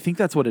Theater? I think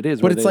that's what it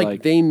is. But it's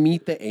like they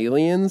meet the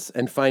aliens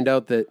and find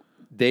out that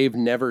they've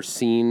never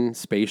seen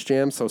Space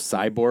Jam, so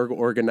Cyborg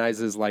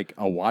organizes like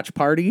a watch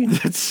party.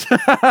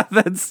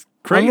 That's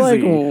crazy.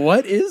 I'm like,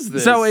 what is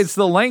this? So it's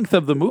the length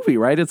of the movie,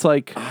 right? It's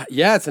like...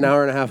 yeah, it's an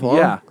hour and a half long.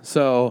 Yeah.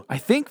 So I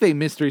think they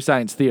Mystery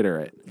Science Theater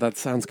it. that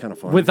sounds kind of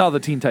fun. With all the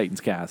Teen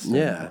Titans cast.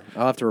 Yeah.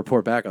 I'll have to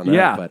report back on that.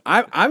 Yeah. But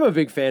I'm a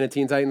big fan of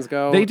Teen Titans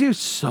Go. They do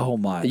so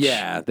much.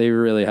 Yeah, they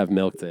really have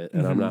milked it,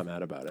 and I'm not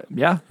mad about it.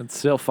 Yeah, it's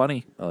still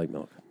funny. I like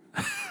milk.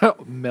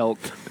 Milk.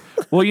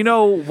 Well, you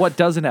know what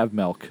doesn't have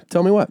milk?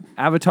 Tell me what?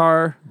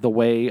 Avatar, The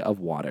Way of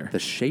Water. The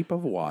Shape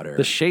of Water.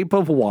 The Shape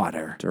of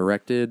Water.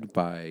 Directed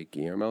by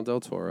Guillermo del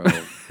Toro.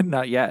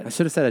 Not yet. I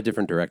should have said a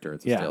different director.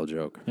 It's a stale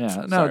joke. Yeah,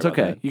 So no, sorry it's about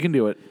okay. that. You can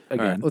do it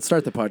again. All right, let's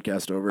start the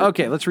podcast over.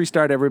 Okay, let's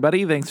restart,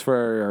 everybody. Thanks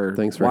for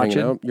watching. hanging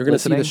out. You're going to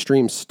see the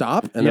stream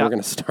stop, and then we're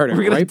going to start it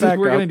We're gonna right back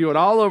We're up. going to do it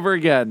all over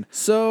again.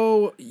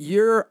 So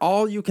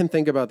all you can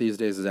think about these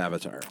days is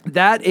Avatar.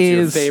 That It's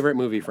your is favorite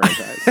movie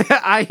franchise.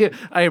 I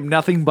am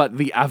nothing but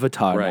the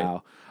Avatar Right.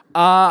 now.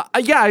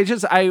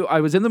 I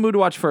was in the mood to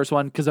watch the first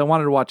one because I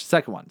wanted to watch the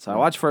second one. So I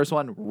watched the first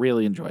one,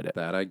 really enjoyed it.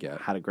 That I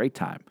get. Had a great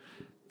time.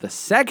 The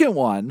second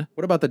one,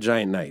 What about the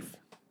giant knife?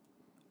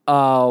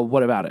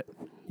 what about it?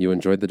 You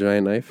enjoyed the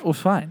giant knife? It was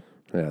fine.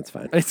 Yeah, that's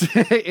fine.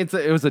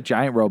 It was a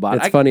giant robot.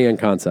 It's funny in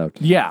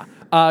concept. Yeah,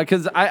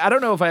 because I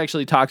don't know if I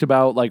actually talked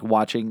about like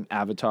watching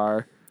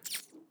Avatar.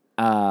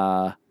 did.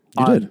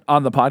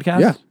 On the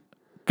podcast. Yeah.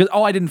 Because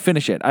I didn't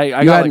finish it.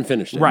 I hadn't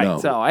finished it, right? no.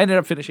 So I ended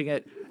up finishing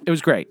it. It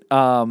was great.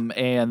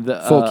 And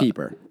Full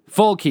keeper.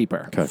 Full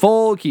keeper. Okay.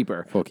 Full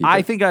keeper. Full keeper.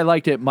 I think I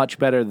liked it much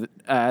better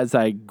as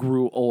I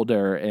grew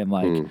older and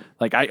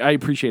I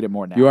appreciate it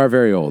more now. You are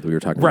very old. We were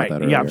talking right. about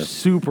that earlier. Yeah, I'm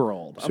super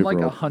old. I'm like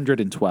old.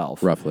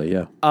 112. Roughly,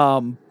 yeah.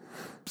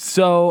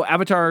 So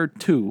Avatar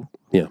 2,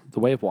 yeah. The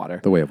Way of Water.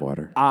 The Way of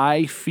Water.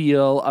 I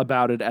feel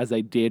about it as I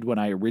did when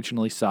I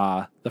originally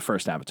saw the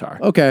first Avatar.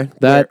 Okay.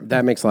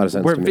 That makes a lot of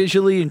sense We're to me.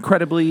 visually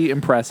incredibly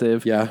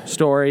impressive. Yeah.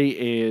 Story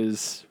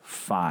is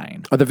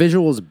fine. Are the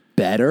visuals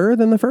better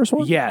than the first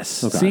one?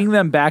 Yes. Okay. Seeing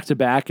them back to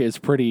back is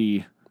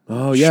pretty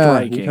Oh, yeah.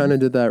 striking. You kind of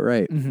did that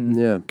right.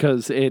 Yeah.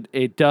 Because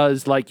it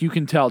does, like, you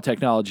can tell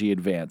technology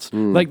advanced.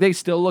 Like, they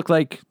still look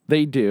like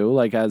they do,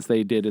 like, as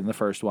they did in the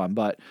first one.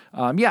 But,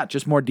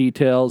 just more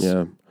details.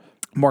 Yeah.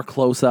 More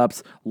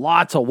close-ups,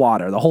 lots of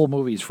water. The whole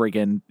movie's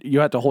freaking, you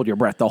have to hold your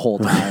breath the whole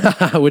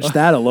time. Which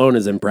that alone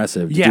is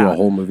impressive to do a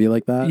whole movie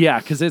like that. Yeah,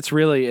 because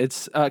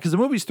because the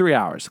movie's 3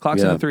 hours.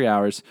 Clock's in 3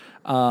 hours.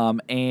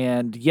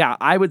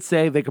 I would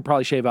say they could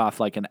probably shave off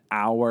like an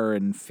hour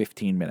and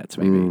 15 minutes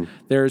maybe.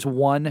 There's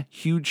one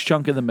huge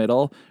chunk in the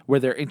middle where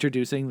they're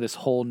introducing this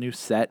whole new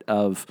set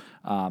of,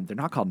 they're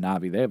not called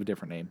Na'vi, they have a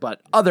different name,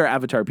 but other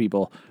Avatar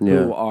people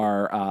who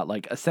are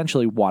like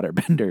essentially water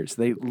benders.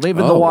 They live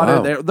in the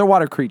water. Wow. They're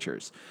water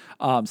creatures.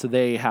 So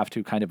they have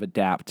to kind of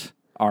adapt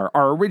our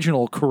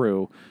original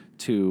crew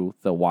to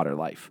the water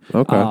life.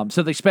 Okay.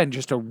 So they spend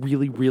just a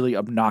really, really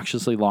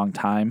obnoxiously long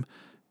time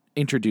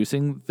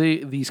introducing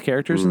these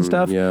characters and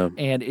stuff. yeah.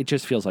 And it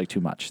just feels like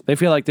too much. They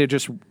feel like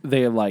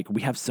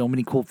we have so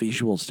many cool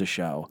visuals to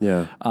show.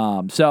 Yeah.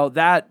 So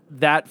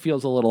that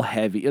feels a little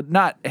heavy.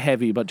 Not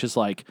heavy, but just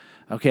like,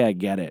 okay, I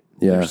get it.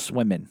 Yeah. They're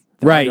swimming.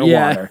 Right,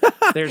 Underwater.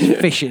 There's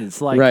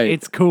fishes. Like, Right.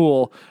 it's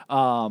cool.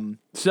 But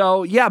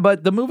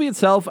the movie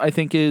itself, I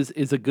think, is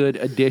a good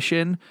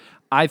addition.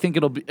 I think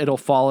it'll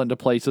fall into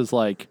places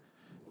like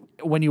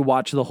when you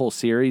watch the whole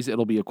series,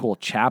 it'll be a cool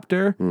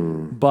chapter.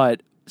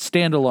 But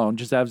standalone,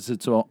 just as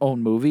its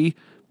own movie,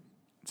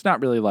 it's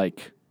not really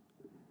like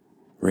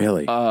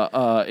Really?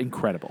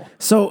 incredible.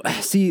 So,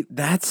 see,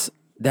 that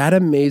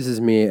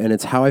amazes me, and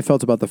it's how I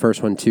felt about the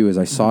first one, too, is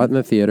I saw it in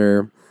the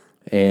theater,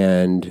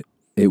 and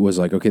it was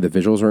like, okay, the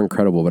visuals are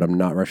incredible, but I'm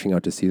not rushing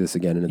out to see this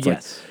again. And it's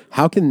like,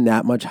 how can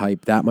that much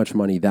hype, that much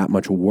money, that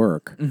much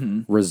work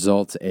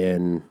result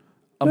in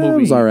A movie, it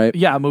was all right.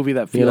 Yeah, a movie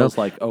that feels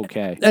like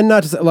okay. And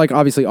not just like,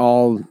 obviously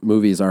all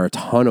movies are a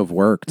ton of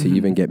work to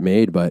even get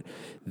made, but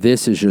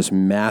this is just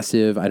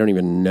massive. I don't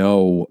even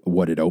know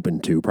what it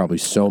opened to. Probably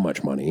so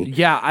much money.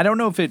 Yeah, I don't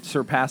know if it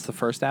surpassed the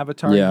first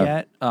Avatar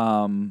yet.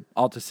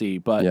 All to see,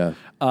 but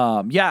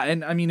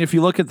and I mean, if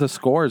you look at the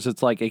scores,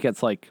 it's like it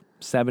gets like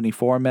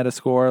 74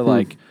 Metascore.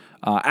 Like,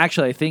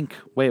 actually, I think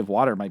Way of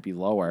Water might be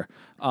lower.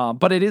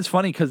 But it is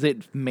funny because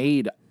it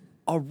made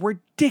a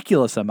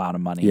ridiculous amount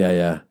of money.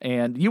 Yeah.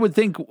 And you would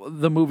think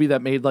the movie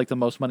that made like the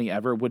most money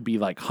ever would be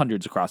like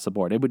hundreds across the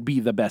board. It would be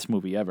the best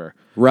movie ever.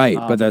 Right,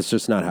 but that's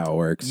just not how it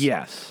works.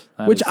 Yes.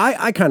 Which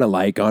I kind of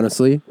like,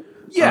 honestly.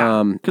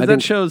 Yeah, because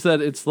that shows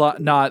that it's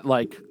not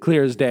like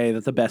clear as day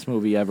that the best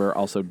movie ever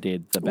also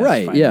did the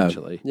best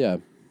financially. Yeah.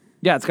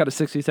 Yeah, it's got a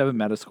 67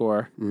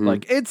 Metascore.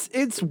 Like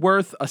it's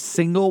worth a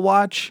single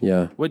watch.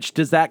 Yeah. Which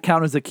does that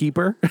count as a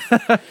keeper?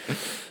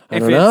 I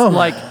don't know.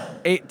 Like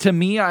to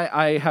me,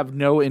 I have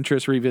no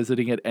interest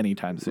revisiting it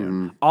anytime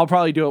soon. I'll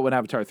probably do it when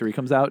Avatar 3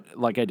 comes out,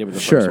 like I did with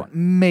the first one.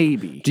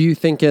 Maybe. Do you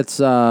think it's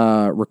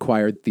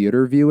required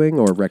theater viewing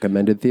or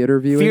recommended theater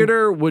viewing?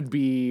 Theater would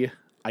be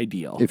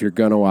ideal. If you're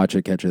gonna watch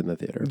it, catch it in the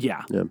theater.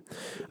 Yeah.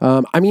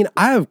 I mean,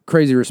 I have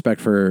crazy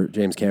respect for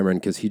James Cameron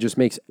because he just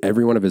makes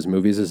every one of his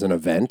movies as an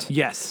event.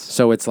 Yes.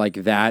 So it's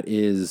like that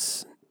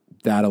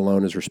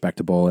alone is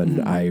respectable,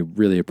 and I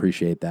really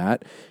appreciate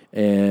that.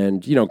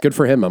 And good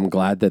for him. I'm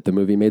glad that the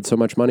movie made so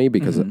much money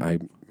because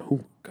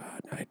who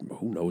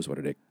knows what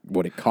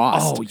it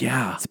cost? Oh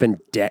yeah, it's been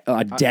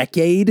a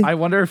decade. I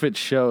wonder if it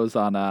shows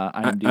on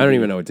IMDb. I don't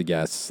even know what to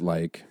guess.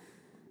 Like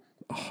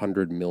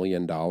 $100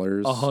 million.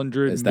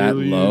 $100 is that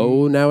million.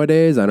 low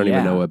nowadays? I don't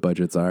even know what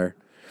budgets are.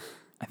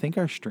 I think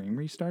our stream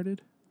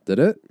restarted. Did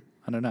it?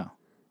 I don't know.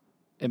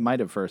 It might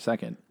have for a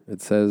second.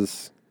 It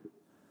says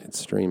it's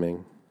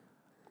streaming.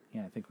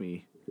 Yeah, I think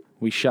we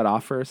shut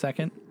off for a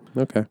second.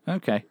 Okay.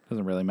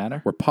 Doesn't really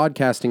matter. We're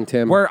podcasting,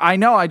 Tim. I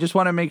know. I just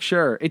want to make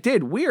sure it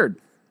did. Weird.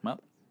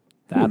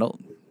 Well,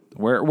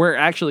 we're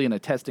actually in a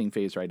testing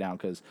phase right now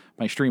because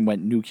my stream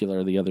went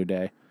nuclear the other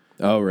day.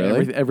 Oh,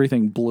 really?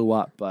 Everything blew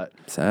up, but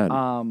sad.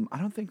 I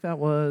don't think that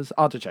was.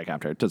 I'll have to check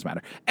after. It doesn't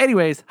matter.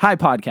 Anyways, hi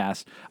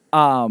podcast.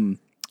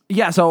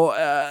 Yeah. So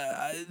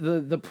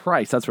the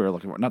price. That's what we're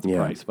looking for. Not the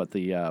price, but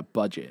the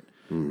budget.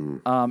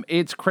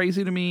 It's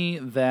crazy to me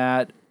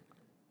that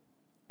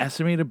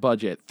estimated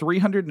budget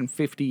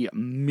 $350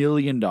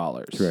 million.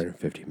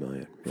 $350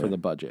 million for the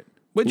budget,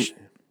 which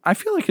I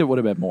feel like it would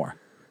have been more.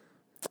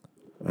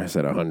 I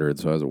said 100,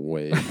 so I was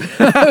way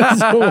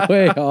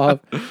off.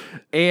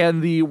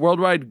 And the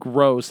worldwide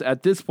gross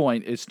at this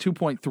point is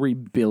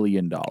 $2.3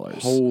 billion.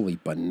 Holy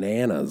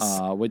bananas.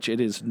 Which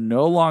it is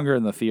no longer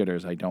in the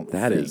theaters, I don't think.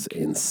 That is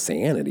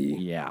insanity.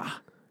 Yeah,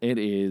 it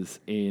is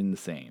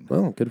insane.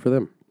 Well, good for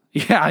them.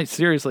 Yeah,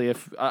 seriously.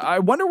 I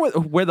wonder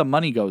where the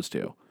money goes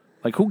to.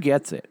 Like, who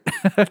gets it?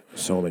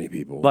 So many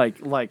people.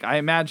 Like I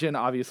imagine,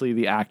 obviously,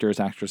 the actors,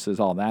 actresses,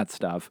 all that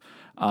stuff.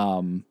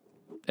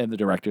 And the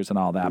directors and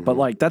all that. But,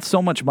 like, that's so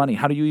much money.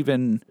 How do you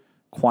even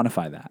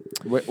quantify that?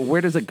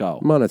 Where does it go?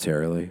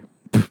 Monetarily.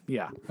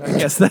 Yeah, I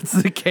guess that's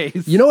the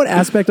case. You know what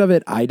aspect of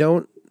it I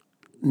don't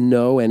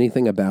know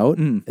anything about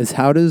is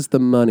how does the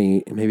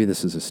money, maybe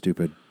this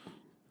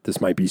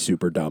might be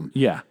super dumb.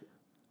 Yeah.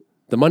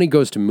 The money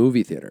goes to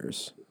movie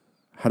theaters.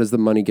 How does the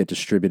money get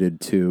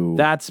distributed to?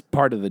 That's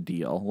part of the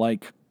deal.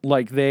 Like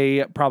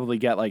they probably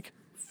get like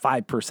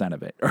 5%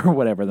 of it or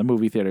whatever, the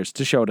movie theaters,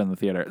 to show it in the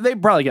theater. They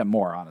probably get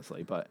more,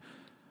 honestly, but...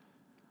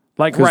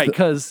 Like, right,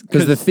 because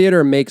the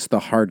theater makes the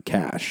hard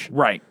cash.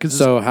 Right.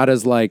 So how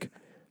does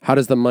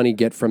the money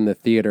get from the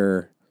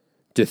theater?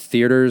 Do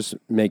theaters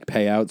make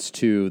payouts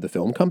to the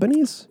film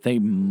companies? They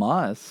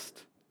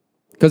must.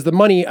 Because the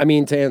money, I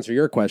mean, to answer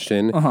your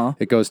question,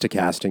 it goes to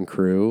cast and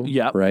crew.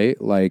 Yep. Right?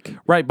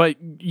 Right, but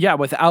yeah,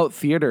 without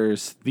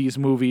theaters, these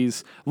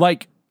movies,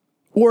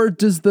 or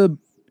does the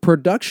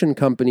production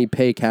company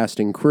pay cast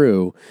and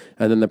crew,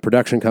 and then the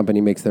production company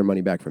makes their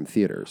money back from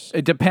theaters?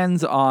 It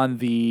depends on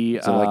the...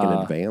 Is it like an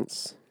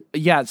advance?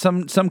 Yeah,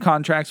 some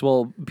contracts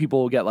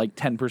people will get like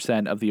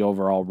 10% of the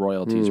overall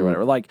royalties or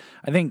whatever. Like,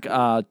 I think,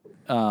 I was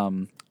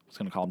going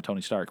to call him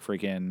Tony Stark,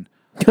 freaking...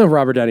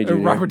 Robert Downey Jr.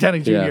 Robert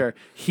Downey Jr. Yeah.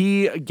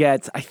 He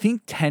gets, I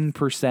think,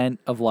 10%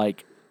 of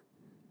like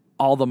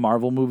all the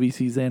Marvel movies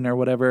he's in or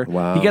whatever.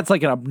 Wow. He gets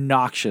like an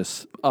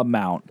obnoxious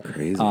amount.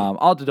 Crazy. I'll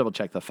have to double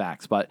check the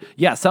facts, but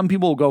yeah, some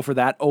people will go for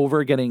that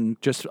over getting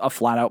just a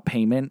flat out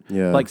payment.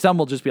 Yeah. Like some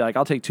will just be like,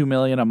 I'll take $2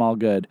 million, I'm all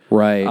good.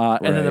 Right.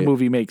 And then the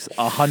movie makes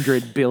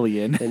 $100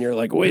 billion. And you're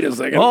like, wait a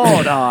second.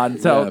 Hold on.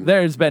 So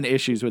there's been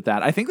issues with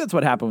that. I think that's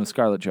what happened with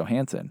Scarlett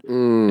Johansson.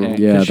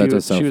 Yeah, that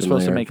does sound She was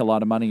supposed to familiar. make a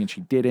lot of money and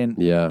she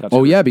didn't. Yeah.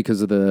 Oh, yeah,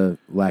 because of the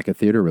lack of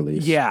theater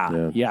release.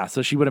 Yeah.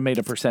 So she would have made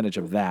a percentage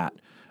of that.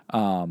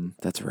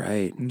 That's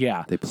right.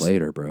 Yeah. They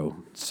played her, bro.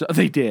 So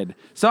they did.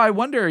 So I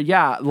wonder,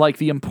 like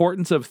the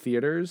importance of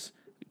theaters,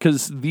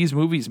 because these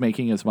movies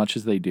making as much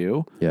as they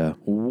do, Yeah.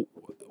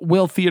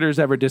 will theaters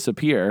ever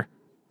disappear?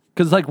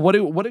 Because like, what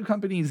do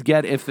companies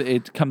get if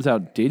it comes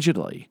out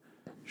digitally,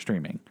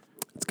 streaming?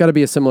 It's got to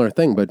be a similar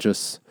thing, but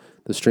just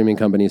the streaming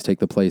companies take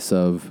the place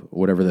of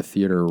whatever the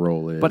theater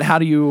role is. But how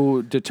do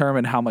you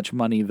determine how much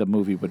money the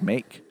movie would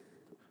make?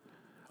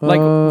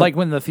 Like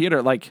when the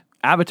theater, like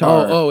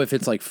Avatar. Oh, if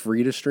it's like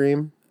free to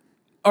stream?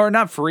 Or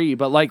not free,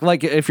 but like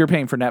if you're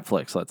paying for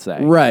Netflix, let's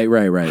say. Right.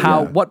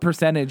 What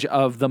percentage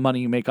of the money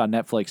you make on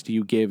Netflix do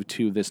you give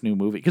to this new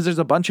movie? Because there's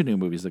a bunch of new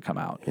movies that come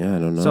out. Yeah, I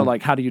don't know. So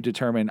like, how do you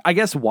determine? I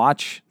guess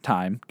watch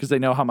time, because they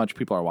know how much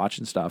people are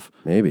watching stuff.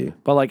 Maybe.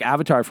 But like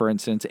Avatar, for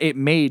instance, it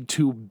made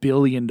 $2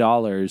 billion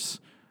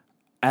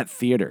at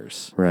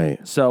theaters.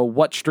 Right. So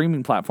what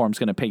streaming platform is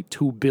going to pay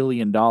 $2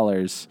 billion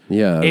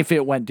if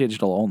it went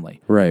digital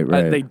only?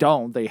 Right. They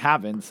don't. They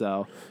haven't.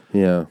 So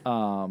yeah.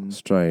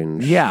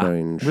 Strange. yeah,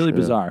 Strange. really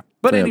bizarre.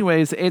 But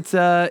anyways, it's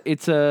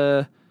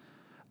a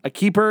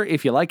keeper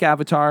if you like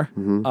Avatar.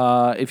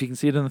 If you can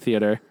see it in the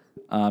theater,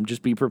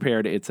 just be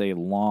prepared. It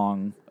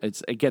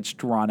gets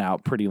drawn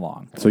out pretty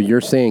long. So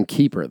you're saying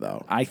keeper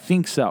though? I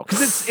think so,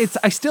 because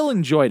I still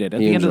enjoyed it at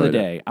the end of the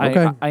day.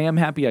 Okay. I am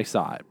happy I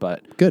saw it,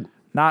 but good.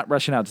 Not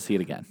rushing out to see it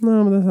again.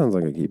 No, but that sounds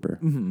like a keeper.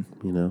 You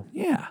know?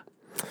 Yeah.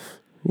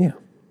 Yeah.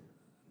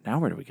 Now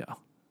where do we go?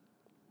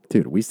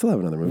 Dude, we still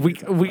have another movie.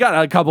 We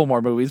got a couple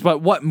more movies,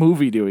 but what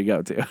movie do we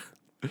go to?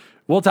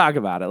 We'll talk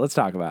about it. Let's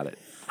talk about it.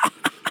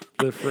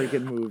 The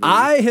freaking movie.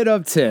 I hit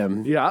up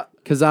Tim. Yeah.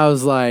 Because I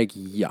was like,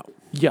 yo.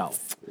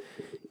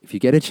 If you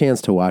get a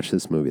chance to watch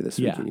this movie this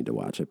week, you need to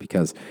watch it.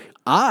 Because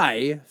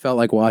I felt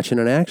like watching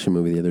an action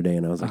movie the other day,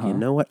 and I was like, you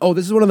know what? Oh,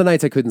 this is one of the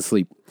nights I couldn't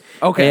sleep.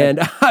 Okay.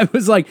 And I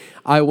was like,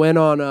 I went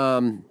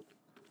on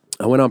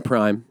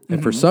Prime,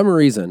 and for some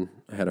reason,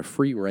 I had a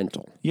free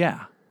rental.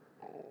 Yeah.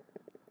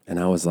 And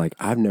I was like,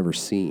 I've never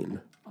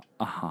seen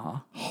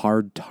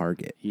Hard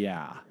Target.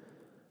 Yeah.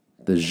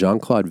 The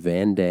Jean-Claude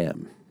Van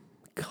Damme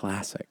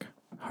classic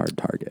Hard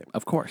Target.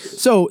 Of course.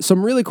 So,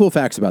 some really cool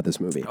facts about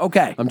this movie.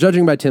 Okay. I'm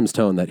judging by Tim's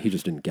tone that he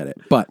just didn't get it.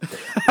 But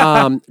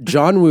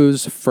John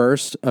Woo's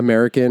first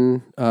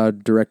American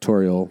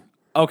directorial.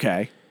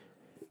 Okay.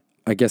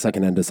 I guess I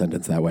can end a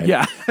sentence that way.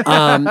 Yeah.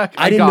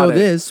 I didn't know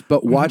this,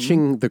 but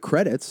watching the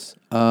credits,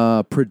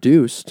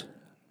 produced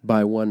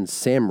by one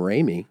Sam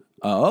Raimi.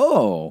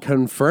 Oh.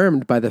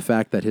 Confirmed by the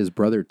fact that his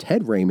brother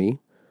Ted Raimi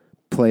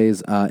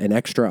plays an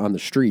extra on the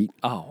street.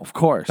 Oh, of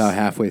course. About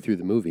halfway through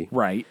the movie.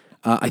 Right.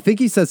 I think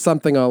he says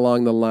something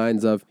along the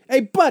lines of, "Hey,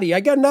 buddy,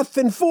 I got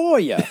nothing for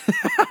you."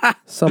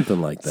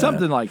 Something like that.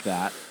 Something like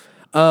that.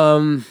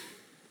 And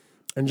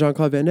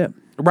Jean-Claude Van Damme.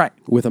 Right.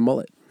 With a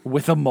mullet.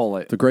 With a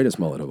mullet. The greatest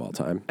mullet of all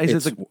time.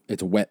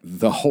 It's wet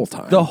the whole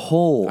time.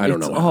 I don't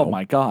know how. Oh,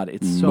 my God.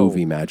 It's so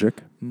movie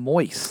magic.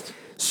 Moist.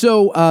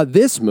 So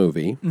this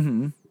movie,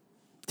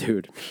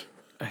 dude,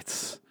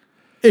 it's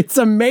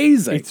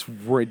amazing. It's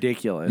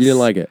ridiculous. You didn't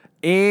like it?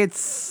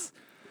 It's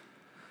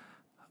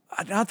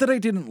not that I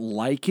didn't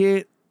like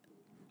it,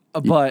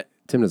 but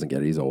Tim doesn't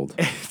get it. He's old.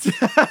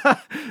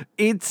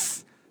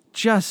 It's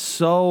just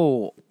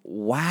so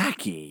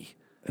wacky.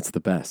 It's the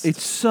best.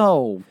 It's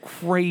so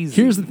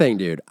crazy. Here's the thing,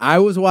 dude. I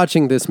was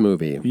watching this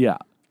movie. Yeah.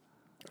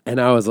 And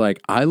I was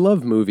like, I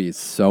love movies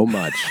so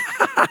much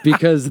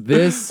because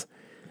this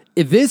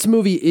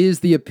movie is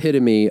the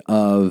epitome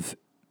of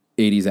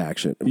 80s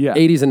action. Yeah.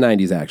 80s and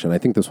 90s action. I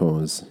think this one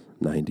was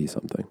 90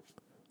 something.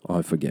 Oh,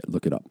 I forget.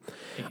 Look it up.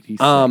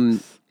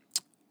 86.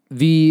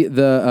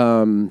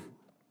 The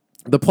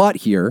plot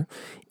here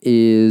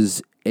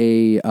is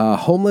a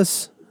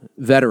homeless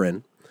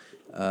veteran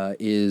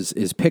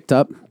is picked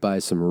up by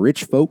some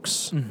rich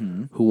folks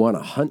who want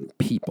to hunt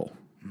people.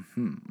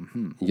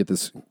 You get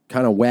this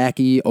kind of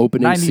wacky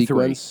opening 93.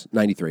 sequence.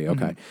 93,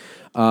 okay.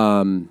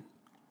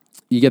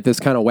 You get this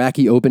kind of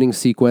wacky opening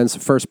sequence,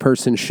 first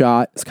person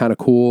shot. It's kind of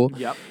cool.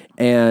 Yep.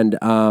 And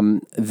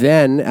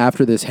then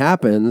after this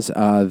happens,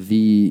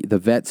 the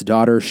vet's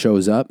daughter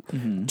shows up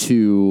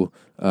to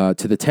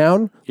the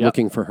town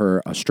looking for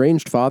her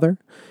estranged father,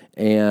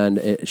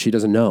 and she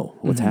doesn't know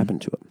what's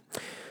happened to him.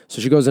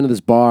 So she goes into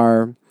this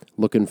bar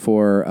looking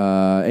for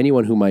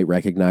anyone who might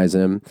recognize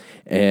him,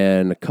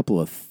 and a couple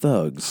of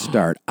thugs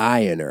start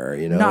eyeing her,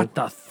 you know? Not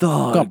the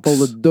thugs.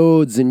 Couple of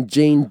dudes in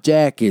jean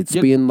jackets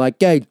being like,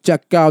 hey,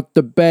 check out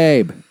the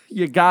babe.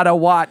 You gotta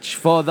watch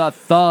for the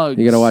thugs.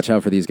 You gotta watch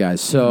out for these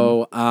guys.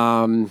 So,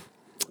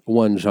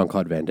 one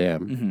Jean-Claude Van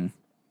Damme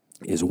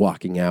is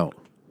walking out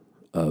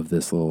of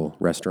this little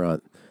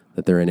restaurant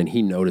that they're in, and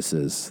he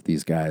notices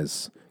these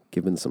guys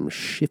giving some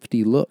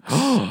shifty looks.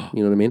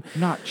 You know what I mean?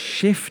 Not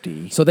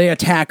shifty. So they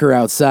attack her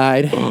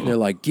outside. They're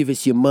like, give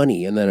us your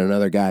money. And then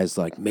another guy's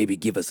like, maybe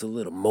give us a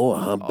little more,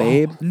 huh,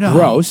 babe? No.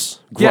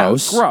 Gross. Yeah,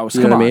 gross.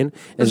 You know Come what on. I mean?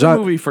 This is a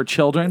movie for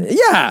children.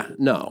 Yeah.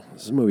 No,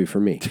 this is a movie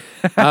for me.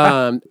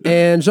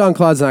 And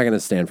Jean-Claude's not going to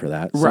stand for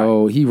that.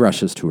 So he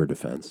rushes to her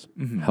defense,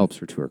 helps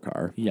her to her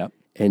car. Yep.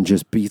 And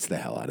just beats the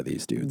hell out of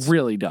these dudes.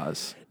 Really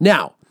does.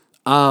 Now,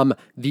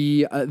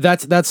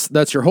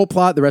 that's your whole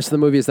plot. The rest of the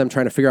movie is them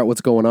trying to figure out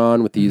what's going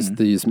on with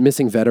these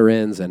missing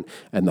veterans and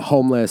the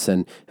homeless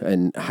and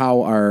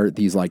how are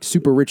these like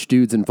super rich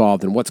dudes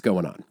involved and what's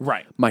going on.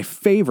 Right. My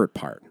favorite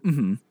part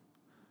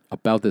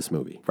about this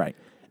movie, Right.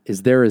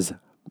 is there is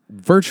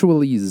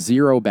virtually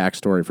zero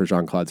backstory for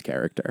Jean-Claude's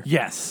character.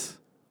 Yes.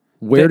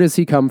 Where does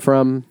he come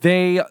from?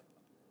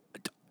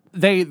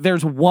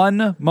 There's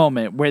one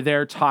moment where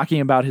they're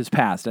talking about his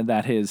past and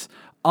that his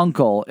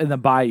uncle in the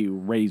bayou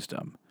raised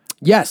him.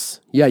 Yes.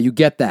 Yeah, you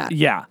get that.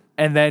 Yeah.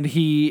 And then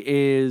he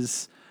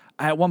is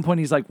at one point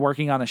he's like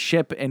working on a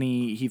ship and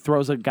he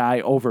throws a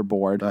guy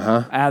overboard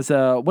as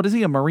what is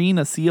he, a Marine,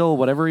 a SEAL,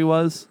 whatever he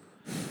was.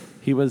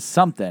 He was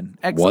something.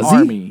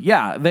 Ex-Army.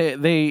 Yeah.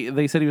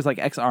 They said he was like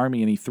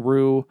ex-Army and he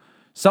threw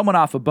someone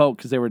off a boat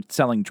because they were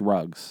selling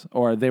drugs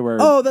or they were.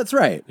 Oh, that's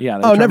right. Yeah.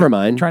 Oh, never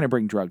mind. Trying to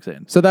bring drugs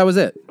in. So that was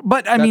it.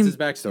 But I that's mean, his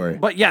backstory.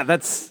 But yeah,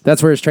 that's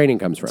where his training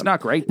comes from. It's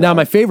not great. Now,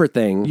 my favorite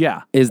thing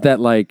is that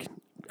like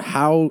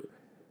how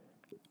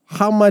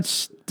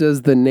much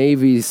does the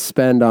Navy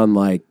spend on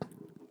like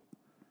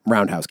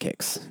roundhouse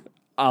kicks?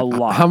 A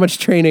lot. How much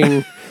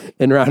training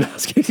in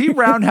roundhouse kicks? He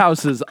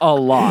roundhouses a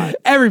lot.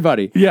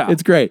 Everybody. Yeah.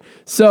 It's great.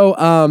 So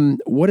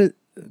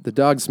the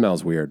dog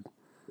smells weird.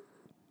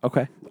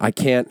 Okay. I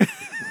can't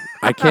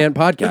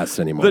podcast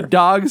anymore. The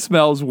dog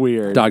smells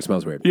weird. Dog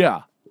smells weird.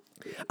 Yeah.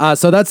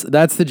 So that's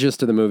the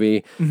gist of the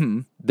movie.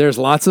 Mm-hmm. There's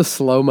lots of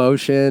slow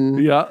motion.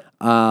 Yeah.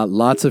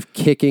 Lots of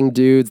kicking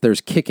dudes.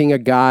 There's kicking a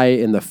guy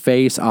in the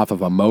face off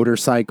of a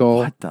motorcycle.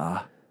 What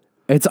the?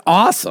 It's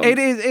awesome. It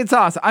is. It's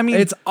awesome. I mean,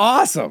 it's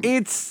awesome.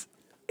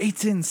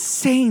 It's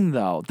insane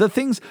though. The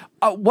things.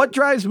 What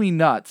drives me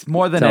nuts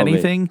more than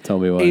anything Tell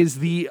me what. is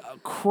the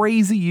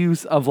crazy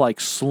use of like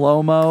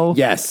slow mo.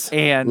 Yes.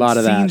 And a lot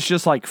of scenes that.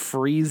 just like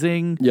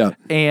freezing. Yeah.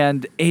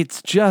 And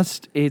it's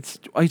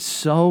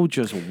so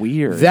just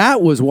weird.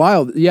 That was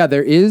wild. Yeah,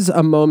 there is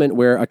a moment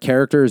where a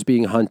character is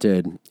being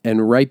hunted,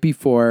 and right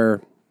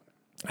before,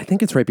 I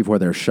think it's right before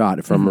they're shot,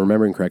 if I'm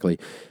remembering correctly,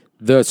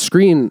 the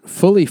screen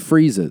fully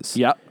freezes.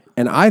 Yep.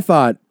 And I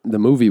thought the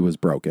movie was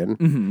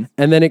broken.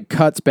 And then it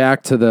cuts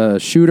back to the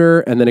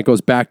shooter, and then it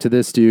goes back to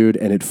this dude,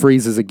 and it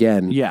freezes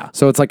again. Yeah.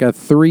 So it's like a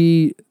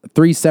three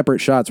separate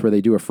shots where they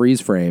do a freeze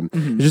frame.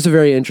 It's just a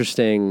very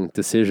interesting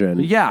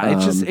decision.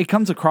 Yeah, it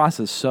comes across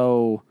as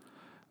so,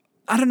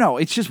 I don't know,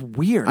 it's just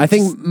weird. I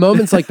think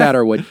moments like that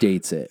are what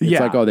dates it. It's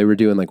Yeah. like, oh, they were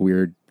doing like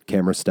weird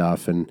camera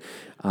stuff, and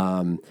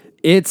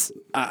it's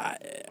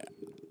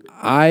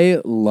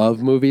I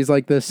love movies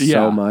like this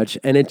so much,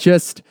 and it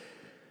just.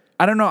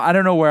 I don't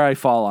know where I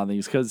fall on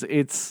these because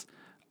it's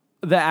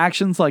the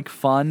action's like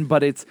fun,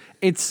 but it's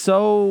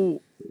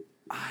so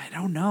I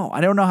don't know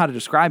how to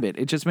describe it.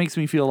 It just makes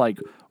me feel like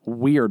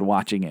weird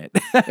watching it.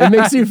 It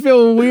makes you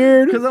feel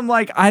weird because I'm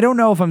like, I don't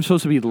know if I'm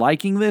supposed to be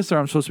liking this or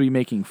I'm supposed to be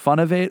making fun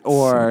of it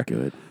or so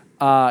good.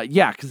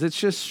 Because it's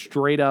just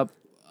straight up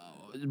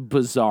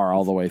bizarre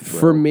all the way through.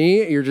 For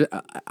me,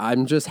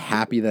 I'm just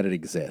happy that it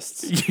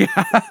exists. Yeah,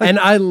 and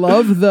I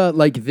love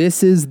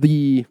this is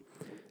the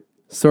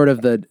sort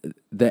of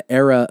the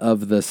era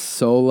of the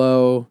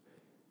solo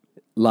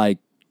like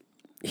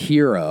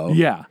hero.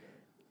 Yeah.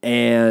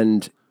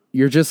 And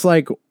you're just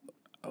like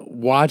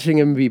watching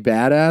him be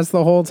badass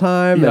the whole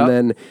time. Yep.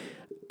 And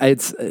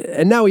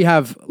then now we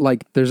have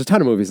like, there's a ton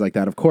of movies like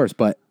that, of course,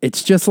 but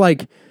it's just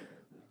like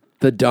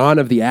the dawn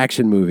of the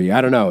action movie.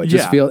 I don't know. It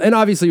just feels, and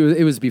obviously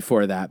it was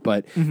before that,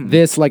 but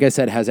this, like I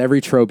said, has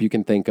every trope you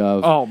can think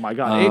of. Oh my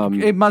God.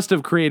 It must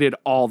have created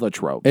all the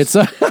tropes.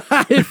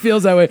 It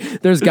feels that way.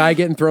 There's guy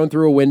getting thrown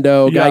through a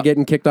window, guy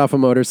getting kicked off a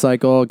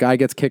motorcycle, guy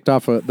gets kicked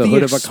off the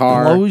hood of a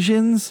car.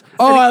 Explosions.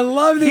 Oh, I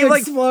love the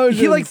explosions.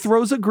 He like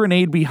throws a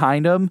grenade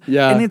behind him.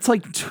 Yeah. And it's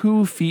like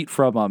 2 feet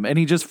from him and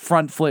he just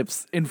front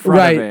flips in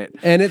front of it.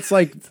 And it's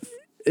like,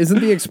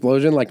 isn't the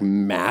explosion like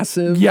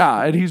massive?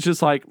 Yeah, and he's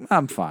just like,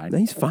 I'm fine.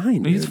 He's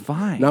fine. He's dude.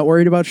 fine. Not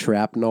worried about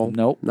shrapnel.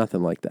 Nope.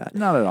 Nothing like that.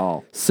 Not at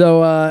all.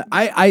 So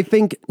I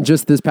think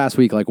just this past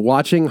week, like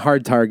watching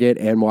Hard Target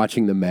and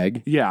watching The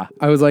Meg, Yeah.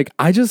 I was like,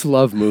 I just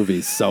love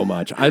movies so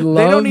much. They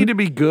They don't need to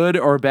be good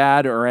or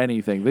bad or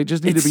anything. They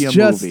just need to be a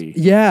movie.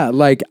 Yeah,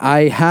 like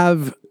I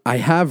have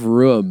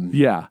room.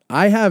 Yeah.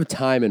 I have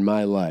time in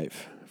my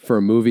life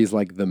for movies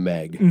like The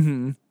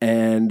Meg.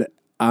 And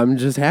I'm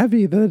just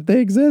happy that they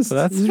exist.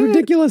 That's this is it.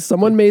 ridiculous.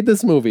 Someone made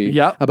this movie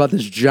about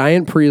this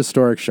giant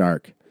prehistoric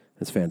shark.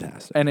 It's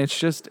fantastic. And it's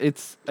just,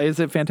 is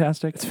it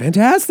fantastic? It's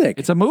fantastic.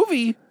 It's a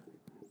movie.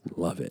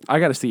 Love it. I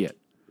got to see it.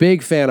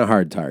 Big fan of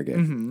Hard Target.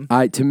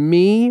 To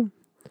me,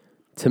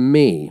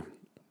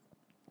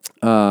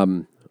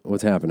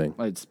 what's happening?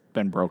 It's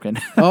been broken.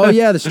 Oh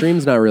yeah, the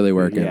stream's not really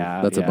working.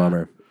 Yeah, That's a yeah.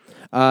 bummer.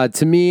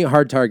 To me,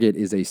 Hard Target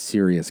is a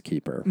serious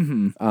keeper.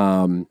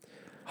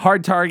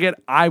 Hard Target,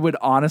 I would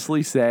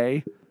honestly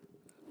say,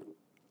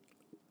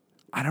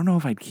 I don't know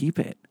if I'd keep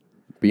it.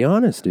 Be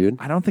honest, dude.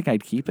 I don't think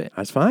I'd keep it.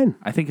 That's fine.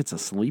 I think it's a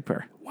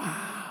sleeper.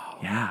 Wow.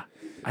 Yeah.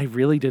 I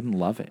really didn't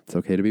love it. It's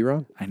okay to be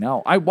wrong. I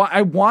know. I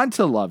want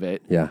to love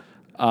it. Yeah.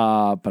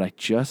 But I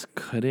just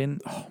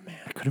couldn't. Oh man,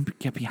 I couldn't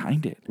get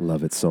behind it.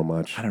 Love it so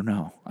much. I don't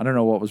know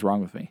what was wrong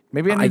with me.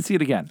 Maybe I need to see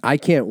it again. I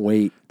can't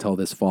wait till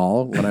this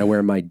fall when I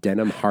wear my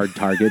denim Hard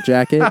Target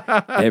jacket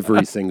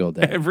every single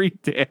day. Every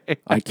day.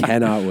 I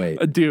cannot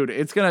wait. Dude,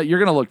 you're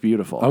gonna look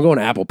beautiful. I'm going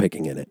apple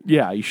picking in it.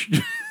 Yeah, you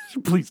should.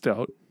 Please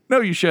don't. No,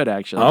 you should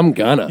actually. I'm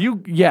gonna.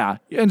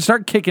 And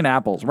start kicking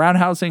apples,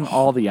 roundhousing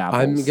all the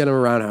apples. I'm gonna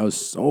roundhouse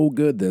so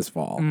good this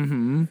fall.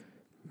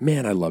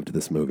 Man, I loved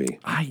this movie.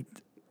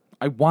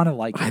 I want to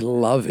like it. I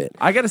love it.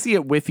 I got to see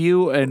it with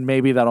you, and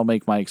maybe that'll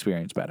make my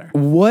experience better.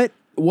 What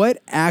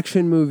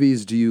action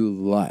movies do you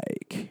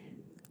like?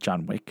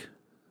 John Wick.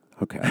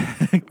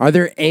 Okay. Are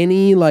there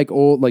any like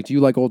old do you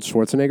like old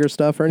Schwarzenegger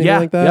stuff or anything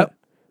like that? Yep.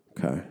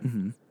 Okay.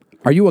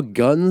 Are you a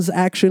guns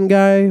action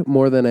guy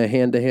more than a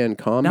hand-to-hand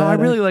combat? No, I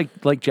really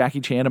like Jackie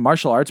Chan and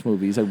martial arts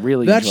movies. I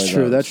really That's enjoy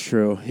true. those. That's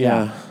true.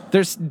 Yeah.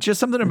 There's just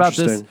something about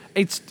this.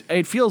 Interesting.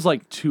 It feels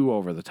like too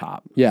over the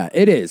top. Yeah,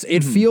 it is.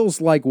 It feels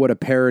like what a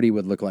parody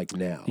would look like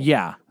now.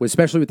 Yeah.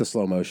 Especially with the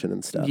slow motion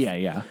and stuff.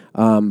 Yeah.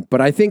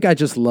 But I think I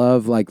just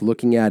love like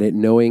looking at it,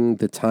 knowing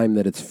the time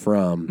that it's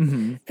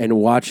from, and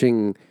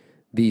watching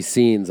these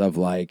scenes of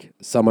like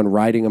someone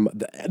riding him.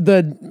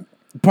 The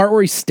part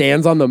where he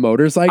stands on the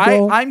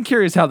motorcycle. I'm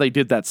curious how they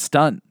did that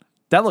stunt.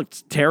 That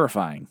looked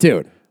terrifying.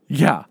 Dude.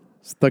 Yeah.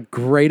 It's the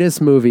greatest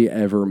movie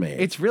ever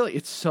made.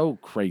 It's so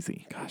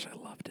crazy. Gosh, I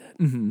loved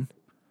it.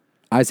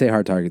 I say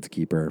Hard Target's a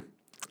keeper.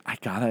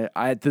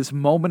 At this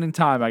moment in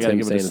time, I gotta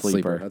give it a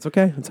sleeper. That's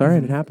okay. It's all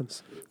right. It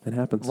happens. It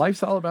happens.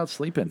 Life's all about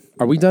sleeping.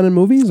 Are we done in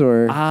movies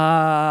or?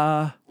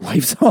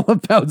 Life's all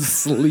about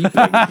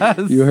sleeping.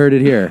 You heard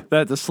it here.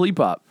 That's a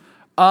sleep up.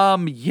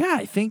 Yeah,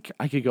 I think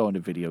I could go into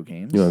video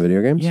games. You want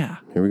video games? Yeah.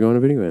 Here we go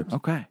into video games.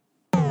 Okay.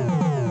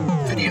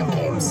 Video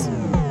games.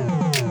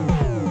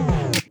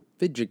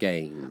 Video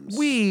games.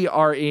 We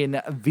are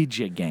in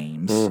video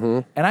games,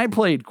 and I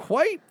played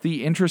quite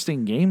the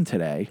interesting game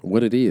today.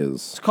 What it is.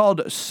 It's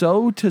called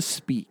So to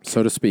Speak.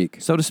 So to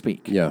speak. So to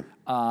Speak. Yeah.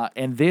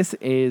 And this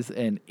is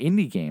an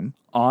indie game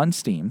on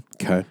Steam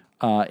Okay.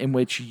 in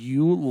which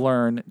you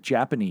learn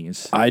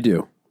Japanese. I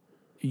do.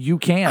 You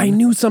can. I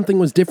knew something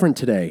was different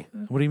today.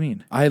 What do you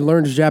mean? I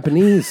learned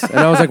Japanese, and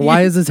I was like,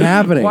 "Why is this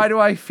happening? Why do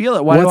I feel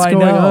it? Why What's do I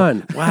going know?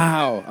 on?"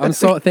 Wow.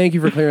 Thank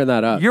you for clearing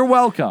that up. You're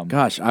welcome.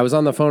 Gosh, I was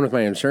on the phone with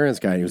my insurance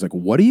guy, and he was like,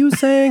 "What are you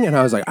saying?" And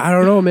I was like, "I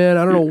don't know, man.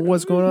 I don't know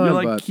what's going on."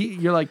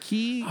 You're like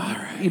ki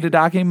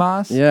itadake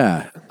mas.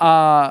 Yeah.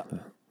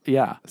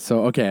 Yeah.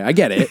 So okay, I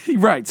get it.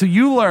 Right. So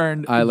you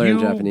learned. I learned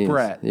you, Japanese.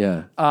 Brett.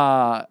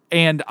 Yeah.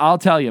 And I'll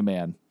tell you,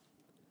 man,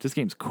 this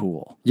game's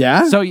cool.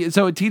 Yeah? So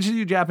it teaches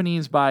you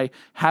Japanese by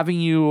having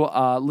you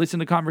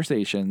listen to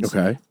conversations.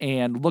 Okay.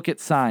 And look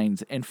at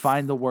signs and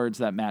find the words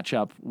that match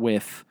up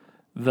with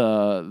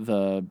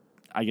the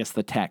I guess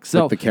the text.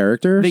 So Like the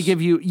characters? they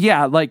give you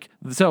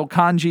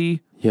kanji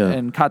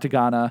and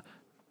katakana,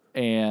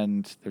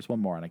 and there's one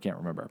more and I can't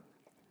remember.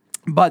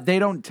 But they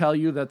don't tell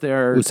you that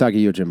they're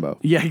Usagi Yojimbo.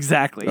 Yeah,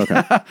 exactly.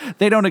 Okay.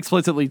 They don't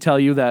explicitly tell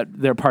you that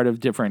they're part of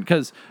different,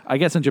 because I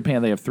guess in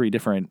Japan they have 3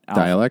 different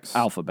Dialects?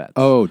 alphabets.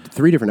 Oh,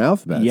 3 different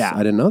alphabets. Yeah.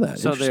 I didn't know that.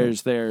 So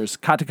Interesting. there's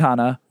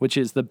katakana, which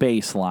is the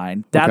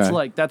baseline. That's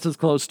Okay. that's as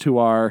close to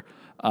our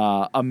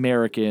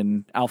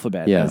American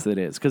alphabet as it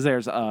is, because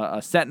there's a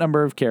set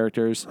number of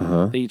characters.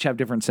 They each have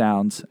different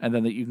sounds, and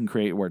then that you can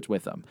create words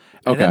with them.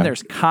 And then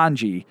there's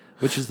kanji,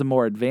 which is the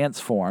more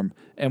advanced form,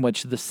 in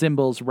which the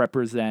symbols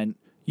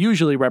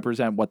usually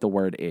represent what the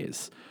word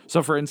is.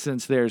 So, for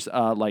instance, there's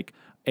a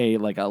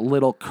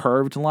little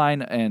curved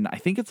line, and I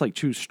think it's like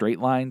 2 straight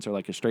lines, or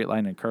like a straight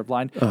line and a curved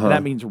line. And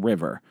that means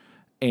river.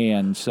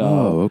 And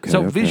so,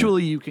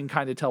 visually you can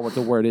kind of tell what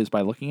the word is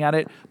by looking at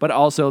it, but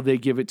also they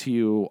give it to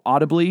you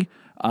audibly,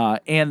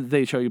 and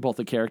they show you both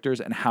the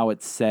characters and how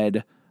it's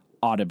said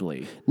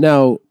audibly.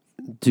 Now,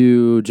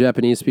 do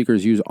Japanese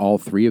speakers use all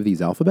 3 of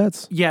these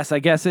alphabets? Yes, I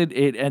guess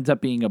it ends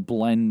up being a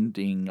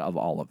blending of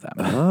all of them.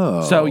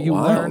 Oh, so you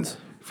wild. learn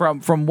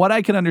from what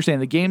I can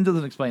understand. The game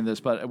doesn't explain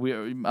this, but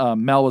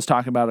Mel was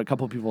talking about it. A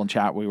couple of people in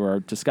chat. We were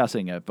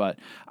discussing it, but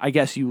I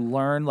guess you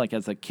learn, like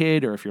as a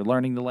kid, or if you're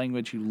learning the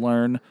language, you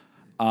learn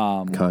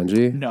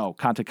Kanji? No,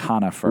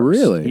 katakana first.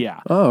 Really? Yeah.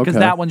 Oh, okay. Because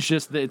that one's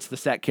it's the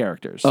set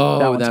characters. Oh,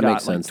 that one's that got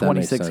makes sense. That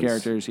 26 makes sense.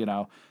 characters,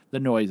 the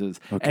noises.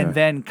 Okay. And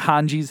then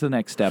kanji's the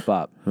next step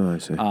up. Oh, I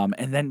see.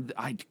 And then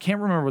I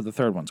can't remember what the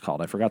third one's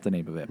called. I forgot the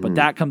name of it. But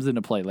that comes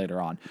into play later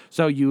on.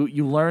 So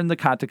you learn the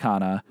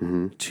katakana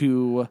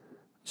to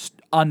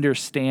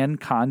understand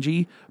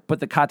kanji,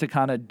 but the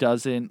katakana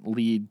doesn't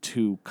lead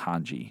to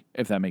kanji,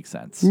 if that makes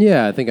sense.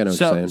 Yeah, I think I know what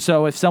you're saying.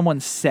 So if someone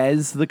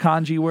says the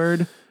kanji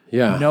word,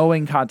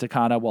 knowing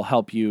katakana will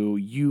help you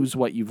use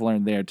what you've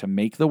learned there to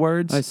make the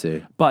words. I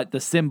see. But the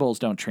symbols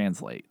don't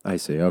translate. I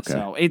see. Okay.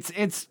 So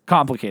it's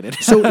complicated.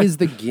 So is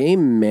the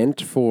game meant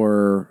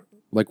for,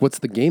 what's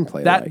the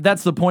gameplay like?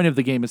 That's the point of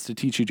the game, is to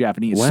teach you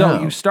Japanese. Wow. So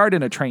you start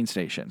in a train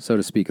station. So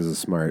to speak is a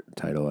smart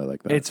title. I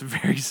like that. It's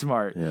very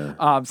smart.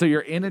 Yeah. So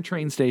you're in a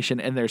train station,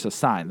 and there's a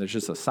sign. There's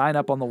just a sign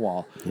up on the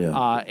wall.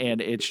 Yeah.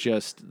 And it's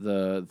just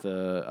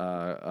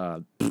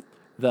the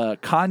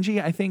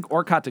kanji, I think,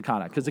 or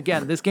katakana. Because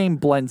again, this game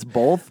blends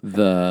both.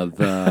 I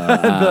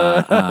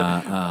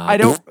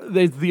don't.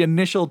 The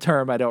initial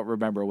term, I don't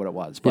remember what it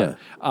was, but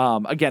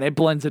again, it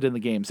blends it in the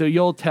game. So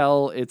you'll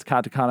tell it's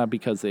katakana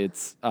because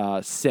it's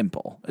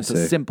simple. It's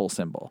a simple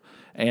symbol,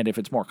 and if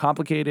it's more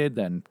complicated,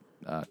 then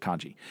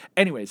kanji.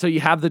 Anyway, so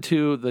you have the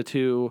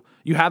two.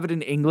 You have it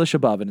in English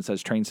above, and it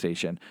says train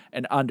station,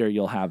 and under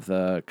you'll have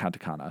the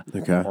katakana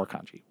or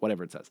kanji,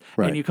 whatever it says.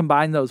 Right. And you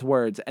combine those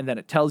words, and then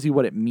it tells you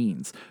what it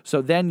means.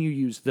 So then you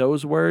use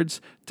those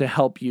words to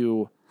help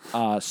you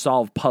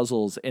solve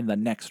puzzles in the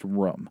next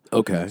room.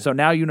 Okay. So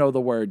now you know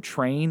the word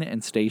train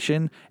and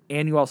station,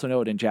 and you also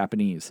know it in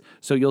Japanese.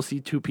 So you'll see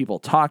two people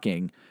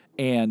talking,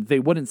 and they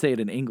wouldn't say it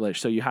in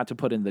English, so you have to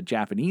put in the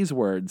Japanese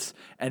words,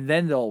 and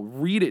then they'll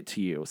read it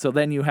to you. So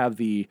then you have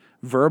the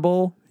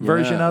verbal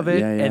version of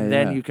it, and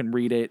then you can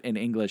read it in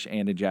English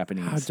and in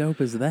Japanese. How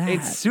dope is that?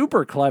 It's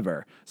super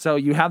clever. So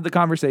you have the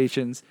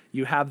conversations,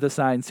 you have the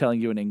signs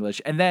telling you in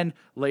English, and then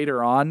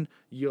later on,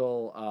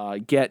 you'll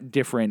get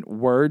different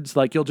words.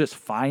 Like, you'll just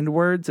find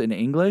words in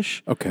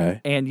English. Okay.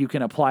 And you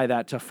can apply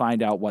that to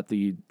find out what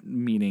the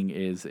meaning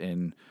is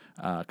in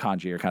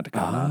kanji or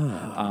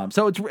katakana.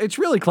 So it's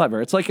really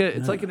clever. It's like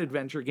an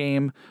adventure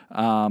game,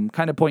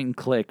 kind of point and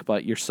click,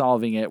 but you're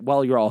solving it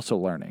while you're also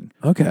learning.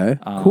 Okay,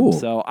 cool.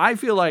 So I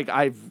feel like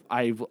I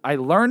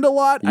learned a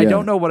lot. I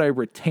don't know what I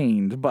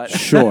retained, but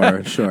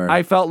sure.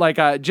 I felt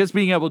like just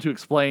being able to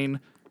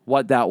explain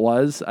what that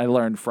was, I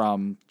learned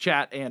from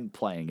chat and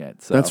playing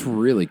it. So that's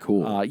really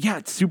cool. Yeah,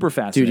 it's super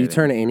fascinating. Dude, you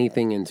turn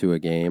anything into a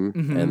game,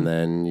 and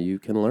then you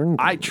can learn things.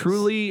 I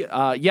truly,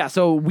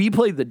 so we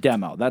played the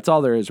demo. That's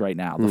all there is right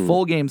now. The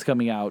full game's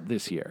coming out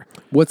this year.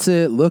 What's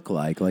it look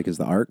like? Like, is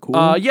the art cool?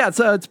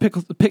 It's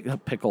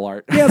pickle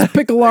art. Yeah, it's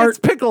pickle art. It's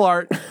pickle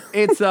art.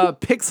 It's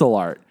pixel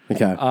art.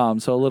 Okay.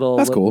 So a little.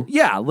 That's cool.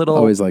 Yeah, a little.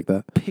 Always like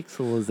that.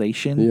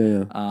 Pixelization.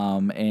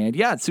 Yeah. And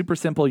yeah, it's super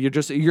simple.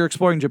 You're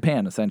exploring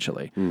Japan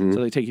essentially.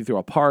 So they take you through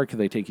a park.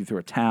 They take you through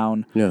a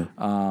town. Yeah.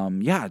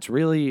 It's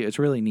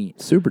really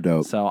neat. Super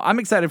dope. So I'm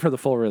excited for the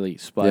full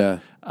release.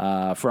 But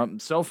from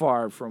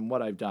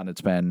what I've done,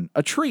 it's been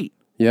a treat.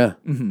 Yeah.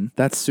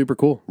 That's super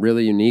cool.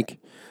 Really unique.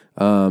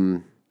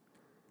 And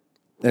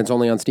it's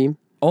only on Steam?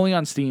 Only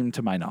on Steam,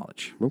 to my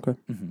knowledge. Okay.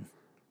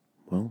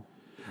 Well,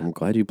 I'm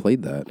glad you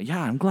played that.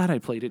 Yeah, I'm glad I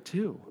played it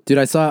too. Dude,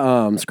 I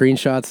saw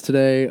screenshots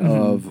today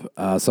of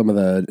some of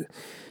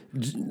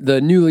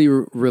the newly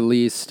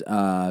released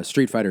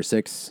Street Fighter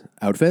 6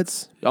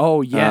 outfits.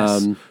 Oh,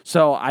 yes.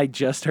 So I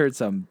just heard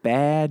some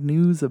bad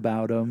news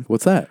about them.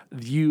 What's that?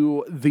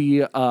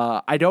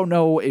 I don't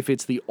know if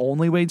it's the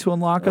only way to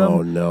unlock them.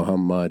 Oh, no. How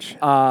much?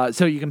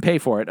 So you can pay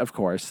for it, of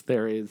course.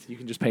 You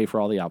can just pay for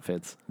all the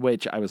outfits,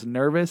 which I was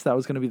nervous that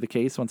was going to be the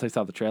case once I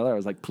saw the trailer. I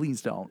was like,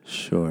 please don't.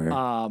 Sure.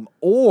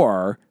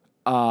 Or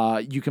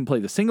you can play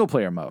the single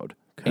player mode.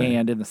 Okay.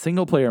 And in the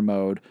single player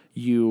mode,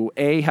 you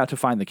have to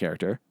find the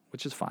character,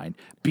 which is fine.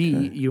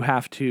 B, you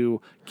have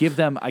to give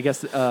them, I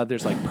guess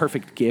there's like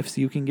perfect gifts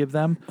you can give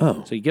them.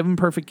 Oh. So you give them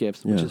perfect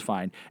gifts, which is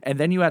fine. And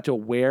then you have to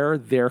wear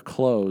their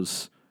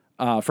clothes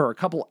for a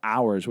couple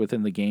hours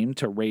within the game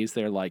to raise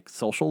their like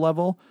social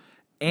level.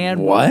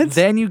 And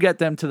then you get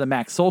them to the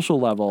max social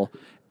level,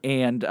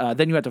 and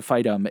then you have to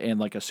fight them in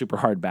like a super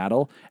hard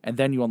battle, and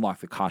then you unlock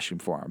the costume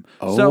for them.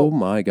 Oh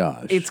my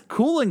gosh. It's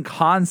cool in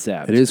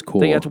concept. It is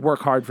cool. They have to work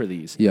hard for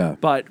these. Yeah.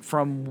 But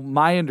from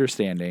my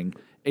understanding,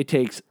 it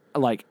takes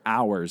like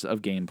hours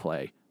of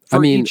gameplay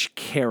for each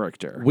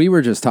character. We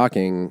were just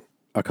talking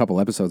a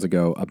couple episodes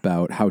ago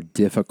about how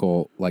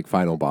difficult like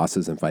final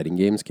bosses and fighting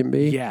games can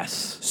be.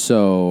 Yes.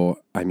 So,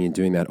 I mean,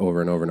 doing that over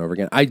and over and over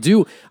again. I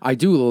do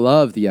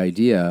love the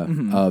idea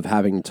of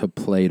having to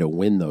play to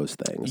win those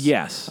things.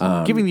 Yes.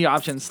 Giving the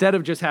option instead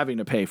of just having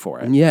to pay for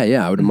it.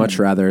 Yeah. I would much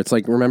rather. It's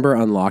like, remember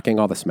unlocking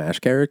all the Smash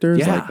characters?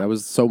 Yeah. Like, that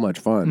was so much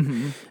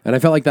fun. And I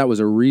felt like that was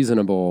a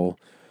reasonable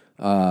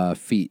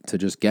feat to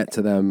just get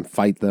to them,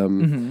 fight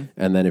them,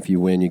 and then if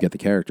you win, you get the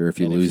character. If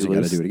you lose, you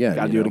got to do it again.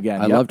 Got to do it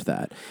again. I loved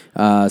that.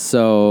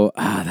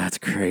 That's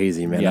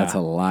crazy, man. Yeah. That's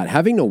a lot.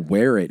 Having to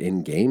wear it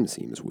in game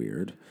seems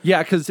weird.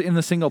 Yeah, because in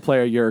the single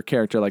player, your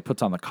character like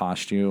puts on the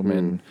costume,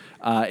 and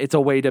it's a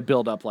way to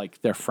build up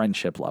like their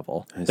friendship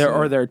level,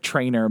 or their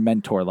trainer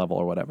mentor level,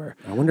 or whatever.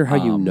 I wonder how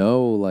you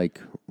know like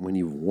when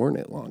you've worn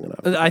it long enough.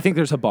 I think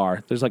there's a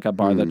bar. There's like a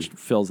bar that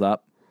fills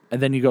up.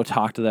 And then you go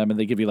talk to them, and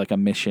they give you like a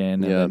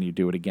mission, and then you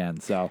do it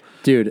again. So,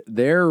 dude,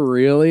 they're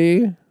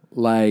really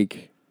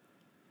like,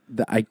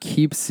 I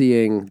keep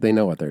seeing they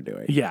know what they're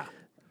doing. Yeah,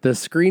 the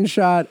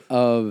screenshot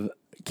of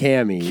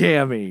Cammy,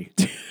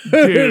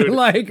 dude,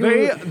 like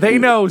they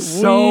know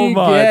so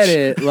much. Get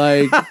it,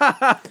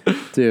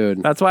 like,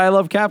 dude. That's why I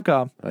love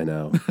Capcom. I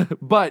know,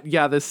 but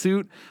yeah, the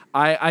suit.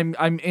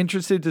 I'm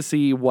interested to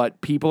see what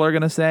people are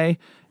gonna say.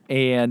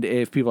 And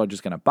if people are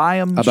just going to buy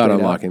them. About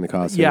unlocking the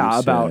costumes.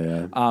 Yeah,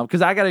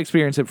 because I got to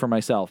experience it for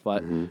myself.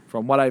 But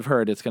from what I've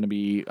heard, it's going to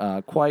be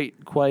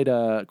quite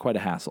a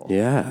hassle.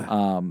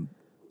 Yeah.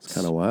 It's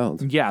kind of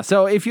wild. Yeah,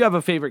 so if you have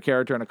a favorite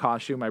character in a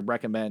costume, I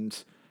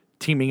recommend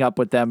teaming up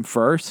with them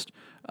first.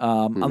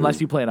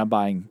 Unless you plan on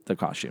buying the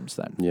costumes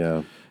then.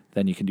 Yeah.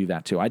 Then you can do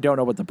that too. I don't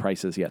know what the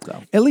price is yet,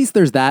 though. At least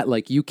there's that.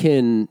 Like, you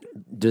can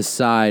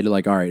decide,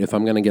 like, all right, if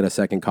I'm going to get a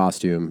second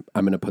costume,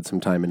 I'm going to put some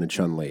time into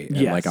Chun-Li.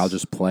 And, like, I'll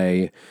just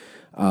play.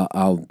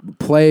 I'll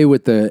play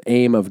with the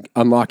aim of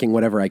unlocking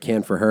whatever I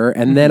can for her.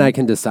 And then I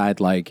can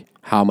decide, like,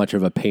 how much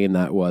of a pain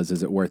that was.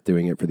 Is it worth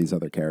doing it for these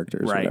other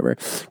characters or Right. whatever?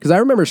 Because I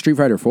remember Street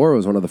Fighter 4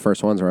 was one of the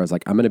first ones where I was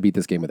like, I'm going to beat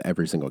this game with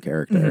every single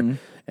character.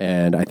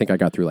 And I think I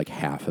got through like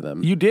half of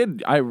them. You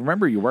did. I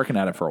remember you working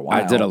at it for a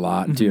while. I did a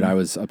lot, dude. I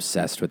was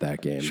obsessed with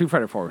that game. Street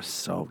Fighter 4 was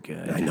so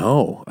good. I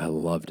know. I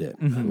loved it.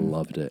 I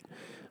loved it.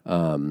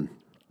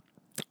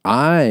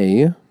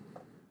 I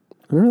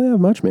don't really have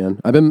much, man.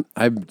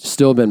 I've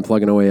still been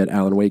plugging away at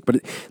Alan Wake, but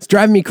it's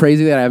driving me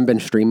crazy that I haven't been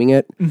streaming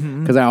it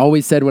because I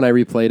always said when I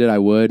replayed it I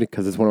would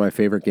because it's one of my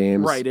favorite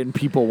games. Right, and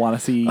people want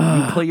to see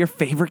you play your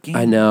favorite game.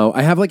 I know.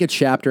 I have like a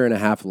chapter and a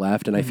half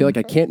left, and I feel like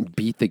I can't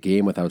beat the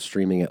game without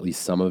streaming at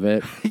least some of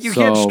it. You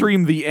can't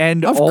stream the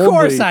end. Of only.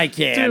 course I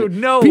can, dude.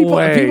 No way.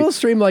 way. People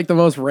stream like the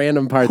most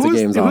random parts of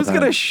games. Who's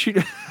gonna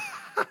shoot?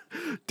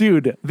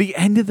 Dude, the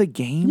end of the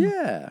game.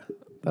 Yeah.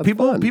 That's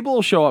fun. People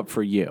will show up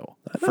for you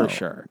for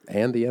sure.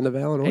 And the end of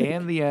Alan Wake.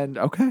 And the end.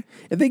 Okay.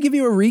 If they give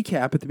you a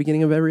recap at the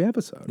beginning of every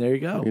episode. There you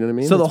go. You know what I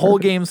mean? So the That's whole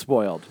perfect. game's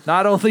spoiled.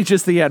 Not only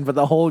just the end, but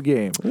the whole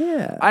game.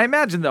 Yeah. I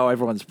imagine though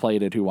everyone's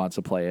played it who wants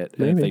to play it.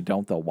 And if Maybe. they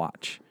don't, they'll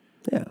watch.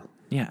 Yeah.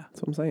 Yeah.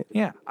 That's what I'm saying.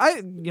 Yeah.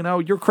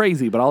 You're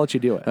crazy, but I'll let you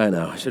do it. I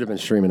know. I should have been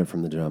streaming it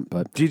from the jump,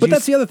 but Did you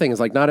that's the other thing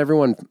is like not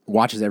everyone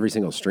watches every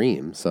single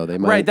stream, so they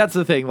might. Right, that's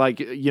the thing. Like,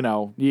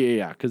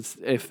 yeah, because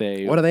if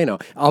they What do they know?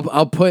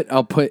 I'll put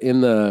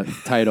in the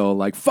title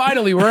like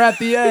finally we're at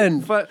the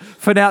end.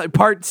 finale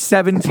part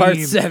 17. Part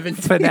 17.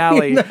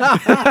 Finale.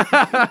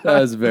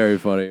 That's very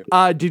funny.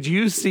 Did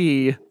you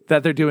see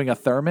that they're doing a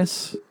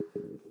thermos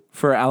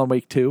for Alan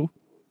Wake 2?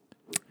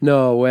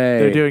 No way.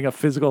 They're doing a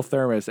physical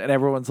thermos, and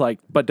everyone's like,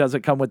 "But does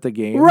it come with the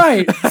game?"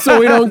 Right. So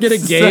we don't get a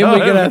game, we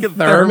get a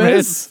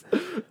thermos.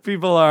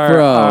 People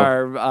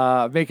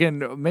are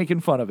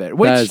making fun of it.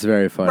 Which, That is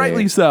very funny.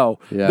 Rightly so.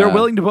 Yeah. They're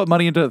willing to put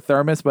money into a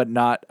thermos, but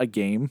not a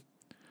game.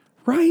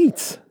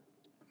 Right.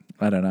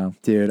 I don't know.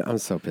 Dude, I'm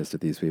so pissed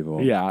at these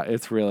people. Yeah,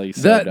 it's really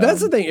so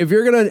That's the thing. If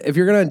you're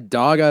gonna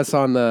dog us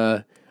on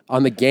the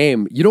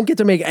game, you don't get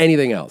to make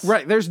anything else.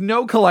 Right. There's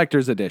no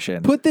collector's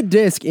edition. Put the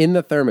disc in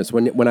the thermos.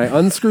 When I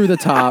unscrew the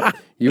top,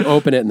 you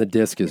open it and the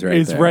disc is right there.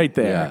 It's right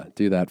there. Yeah,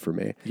 do that for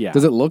me. Yeah.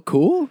 Does it look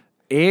cool?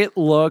 It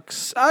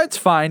looks. It's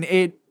fine.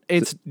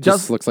 It's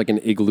Just looks like an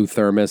igloo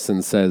thermos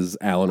and says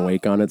Alan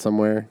Wake on it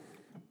somewhere.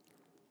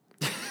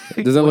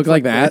 Does it look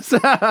like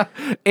that?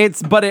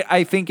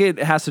 I think it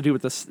has to do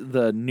with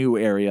the new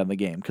area in the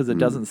game because it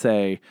doesn't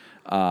say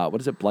what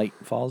is it? Bright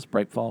Falls.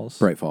 Bright Falls.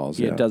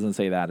 Yeah. It doesn't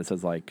say that. It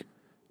says like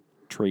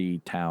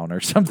Tree Town or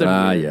something.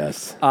 weird.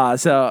 Yes.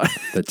 So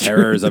The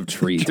terrors of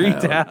Tree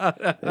Town.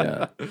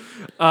 Yeah.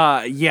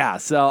 Yeah.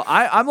 So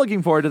I'm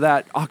looking forward to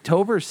that.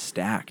 October's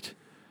stacked.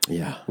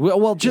 Yeah.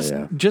 Well, just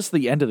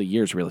the end of the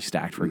year is really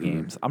stacked for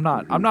games. I'm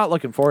not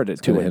looking forward to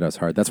Gonna it. hit us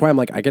hard. That's why I'm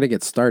like, I gotta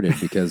get started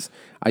because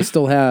I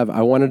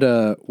wanted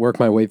to work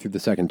my way through the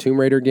second Tomb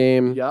Raider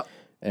game. Yep.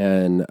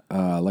 And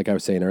like I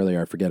was saying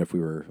earlier, I forget if we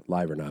were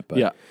live or not, but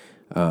Yeah.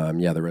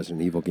 The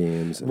Resident Evil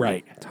games, and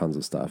Right. tons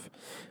of stuff.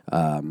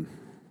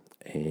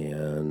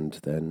 And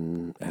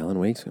then Alan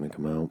Wake's gonna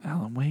come out.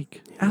 Alan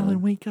Wake.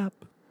 Alan, wake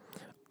up.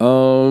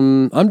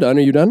 I'm done.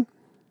 Are you done?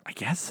 I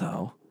guess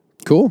so.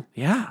 Cool.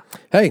 Yeah.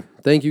 Hey,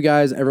 thank you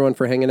guys, everyone,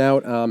 for hanging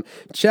out.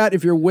 Chat,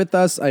 if you're with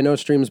us, I know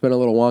stream's been a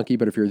little wonky,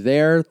 but if you're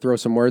there, throw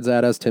some words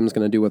at us. Tim's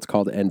going to do what's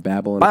called End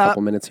Babble in a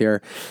couple minutes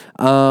here.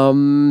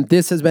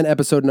 This has been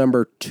episode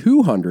number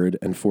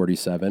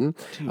 247.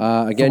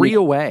 Again, 3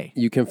 away.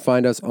 You can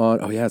find us on,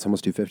 it's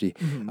almost 250.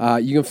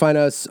 You can find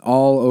us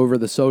all over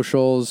the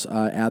socials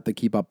at The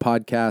Keep Up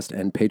Podcast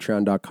and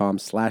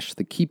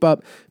patreon.com/The Keep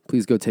Up.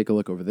 Please go take a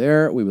look over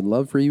there. We would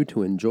love for you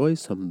to enjoy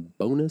some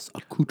bonus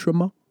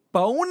accoutrement.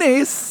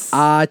 Bonus.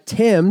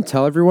 Tim,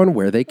 tell everyone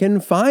where they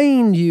can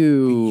find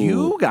you.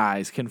 You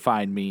guys can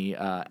find me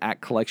at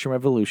Collection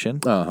Revolution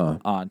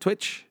on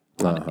Twitch,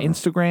 on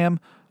Instagram,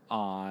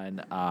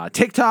 on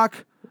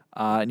TikTok,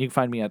 and you can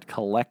find me at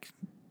Collect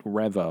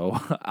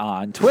Revo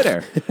on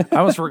Twitter. I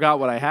almost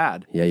forgot what I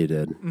had. Yeah, you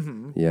did.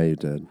 Yeah, you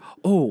did.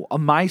 Oh, a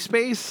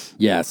MySpace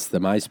Yes, the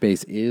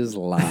MySpace is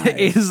live.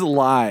 is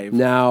live.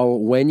 Now,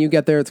 when you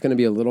get there, it's going to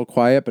be a little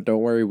quiet, but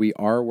don't worry, we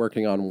are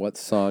working on what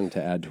song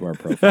to add to our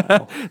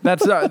profile.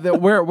 That's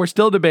we're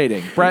still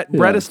debating.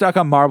 Brett is stuck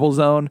on Marble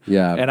Zone.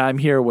 Yeah. And I'm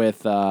here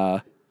with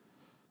I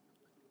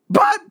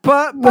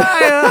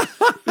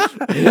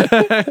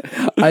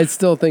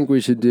still think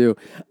we should do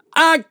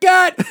I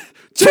got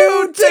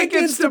 2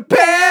 tickets to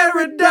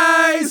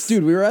paradise.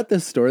 Dude, we were at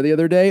this store the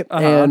other day,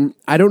 and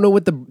I don't know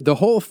what the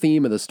whole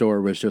theme of the store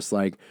was just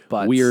like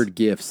Butts. weird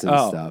gifts and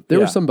stuff. There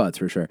were some butts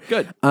for sure.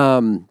 Good.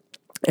 And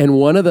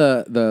one of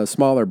the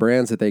smaller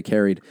brands that they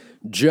carried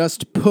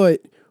just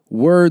put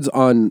words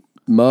on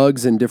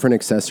mugs and different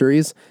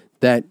accessories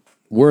that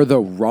were the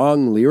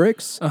wrong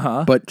lyrics,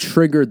 but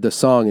triggered the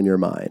song in your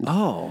mind.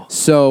 Oh.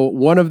 So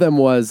one of them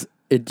was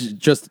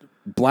just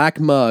black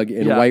mug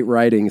in white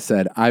writing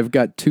said, "I've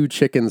got 2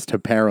 chickens to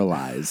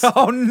paralyze."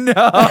 Oh no.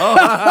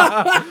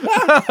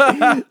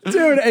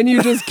 Dude, and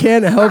you just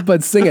can't help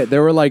but sing it.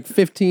 There were like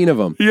 15 of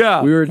them.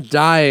 Yeah. We were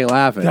dying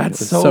laughing. That's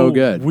It was so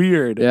good.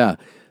 weird. Yeah.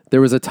 There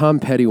was a Tom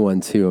Petty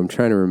one too. I'm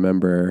trying to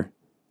remember.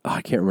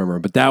 I can't remember,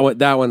 but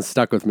that one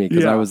stuck with me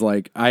because I was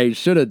like, I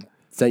should have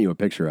sent you a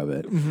picture of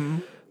it. Mm-hmm.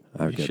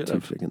 I've got 2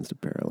 chickens to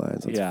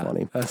paralyze. That's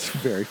funny. That's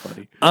very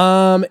funny.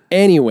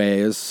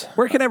 Anyways,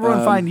 where can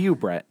everyone find you,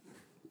 Brett?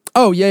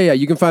 Oh, yeah.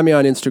 You can find me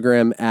on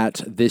Instagram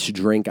at This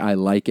Drink I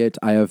Like It.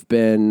 I have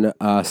been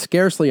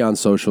scarcely on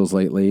socials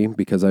lately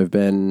because I've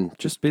been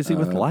just busy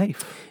with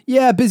life.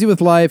 Yeah, busy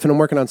with life, and I'm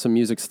working on some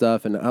music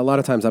stuff. And a lot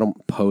of times I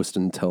don't post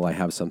until I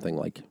have something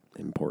like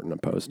important to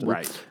post.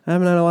 Right. I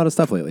haven't had a lot of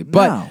stuff lately.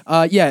 But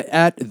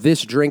at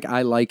This Drink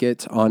I Like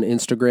It on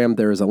Instagram.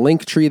 There is a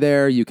link tree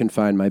there. You can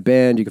find my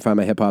band. You can find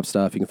my hip hop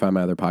stuff. You can find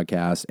my other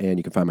podcasts. And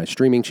you can find my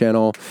streaming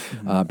channel,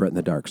 Brett in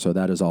the Dark. So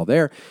that is all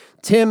there.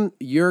 Tim,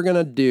 you're going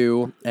to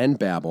do and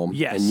babble.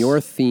 Yes. And your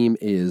theme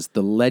is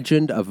The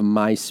Legend of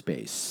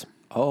MySpace.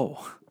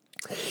 Oh.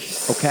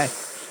 Okay.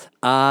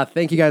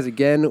 Thank you guys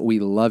again. We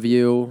love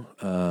you.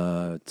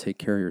 Take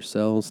care of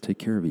yourselves. Take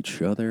care of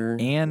each other.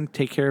 And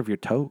take care of your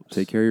toes.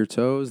 Take care of your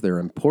toes. They're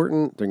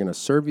important. They're going to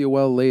serve you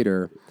well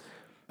later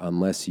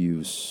unless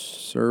you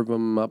serve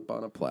them up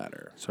on a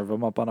platter. Serve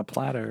them up on a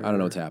platter. I don't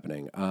know what's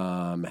happening.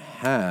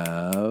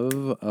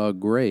 Have a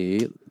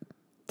great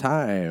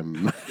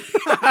time.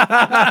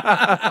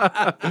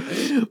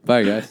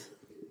 Bye, guys.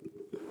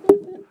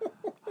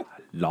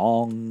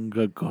 Long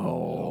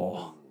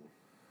ago,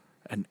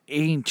 an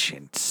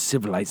ancient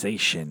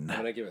civilization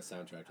I'm going to give a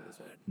soundtrack to this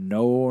one.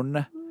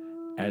 known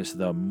as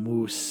the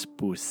Moose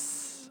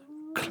Boos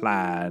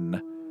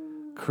clan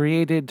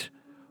created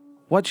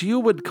what you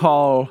would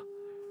call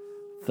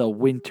the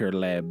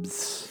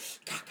Winterlebs.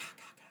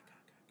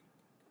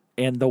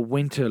 And the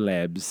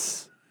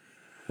Winterlebs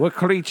were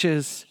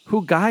creatures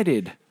who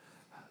guided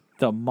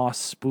the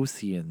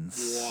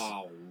Mossboothians.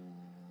 Wow.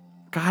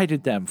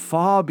 Guided them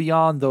far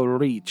beyond the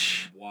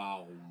reach.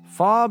 Wow.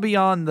 Far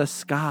beyond the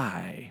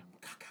sky.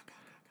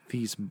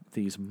 These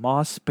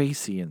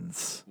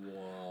Mossbacians.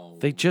 Wow.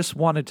 They just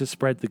wanted to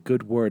spread the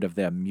good word of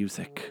their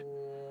music.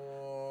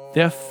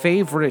 Their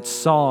favorite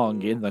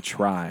song in the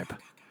tribe.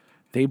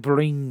 They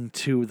bring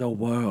to the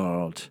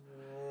world.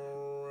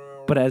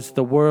 But as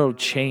the world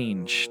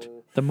changed,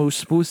 the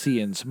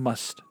Mooseboosians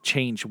must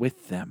change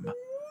with them.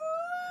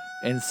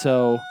 And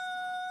so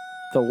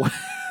the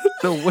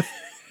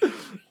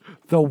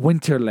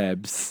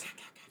Winterlebs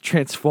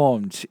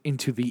transformed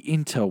into the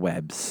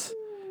interwebs.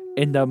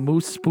 And the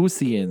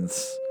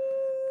Mooseboosians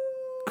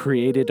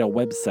created a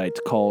website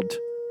called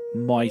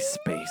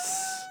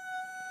MySpace.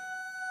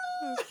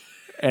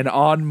 And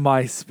on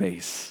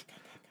MySpace,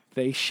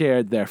 they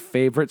shared their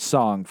favorite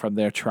song from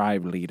their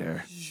tribe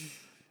leader,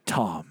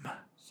 Tom.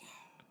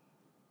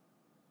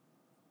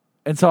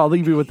 And so I'll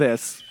leave you with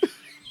this.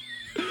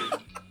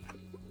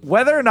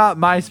 Whether or not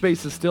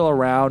MySpace is still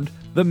around,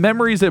 the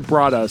memories it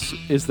brought us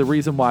is the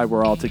reason why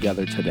we're all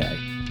together today.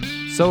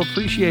 So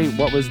appreciate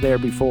what was there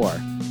before,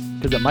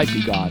 because it might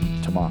be gone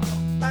tomorrow.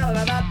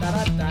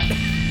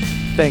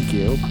 Thank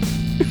you.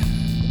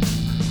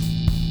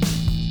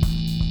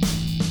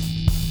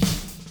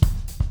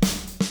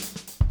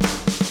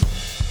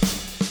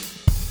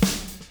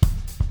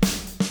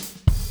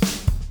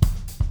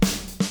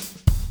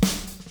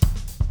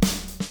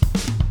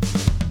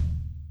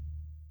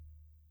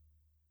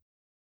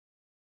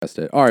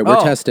 All right,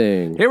 we're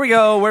testing. Here we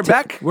go. We're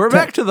back. We're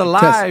back to the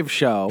live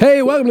show.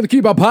 Hey, welcome to the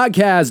Keep Up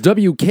Podcast,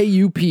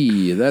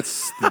 WKUP.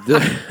 That's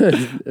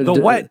the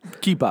wet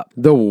Keep Up.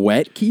 The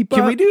wet Keep Up?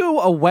 Can we do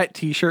a wet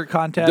t-shirt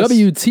contest?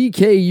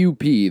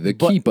 WTKUP, the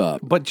Keep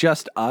Up. But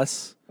just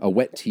us. A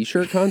wet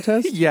t-shirt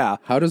contest? Yeah.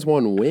 How does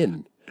one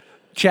win?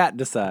 Chat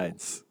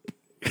decides.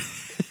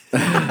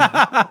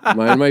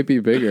 Mine might be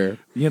bigger.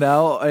 You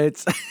know,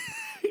 it's...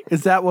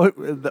 Is that what?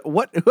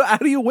 How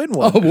do you win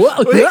one? Oh,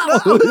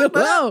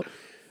 whoa.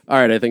 All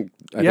right, I think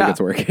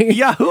it's working.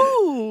 Yahoo!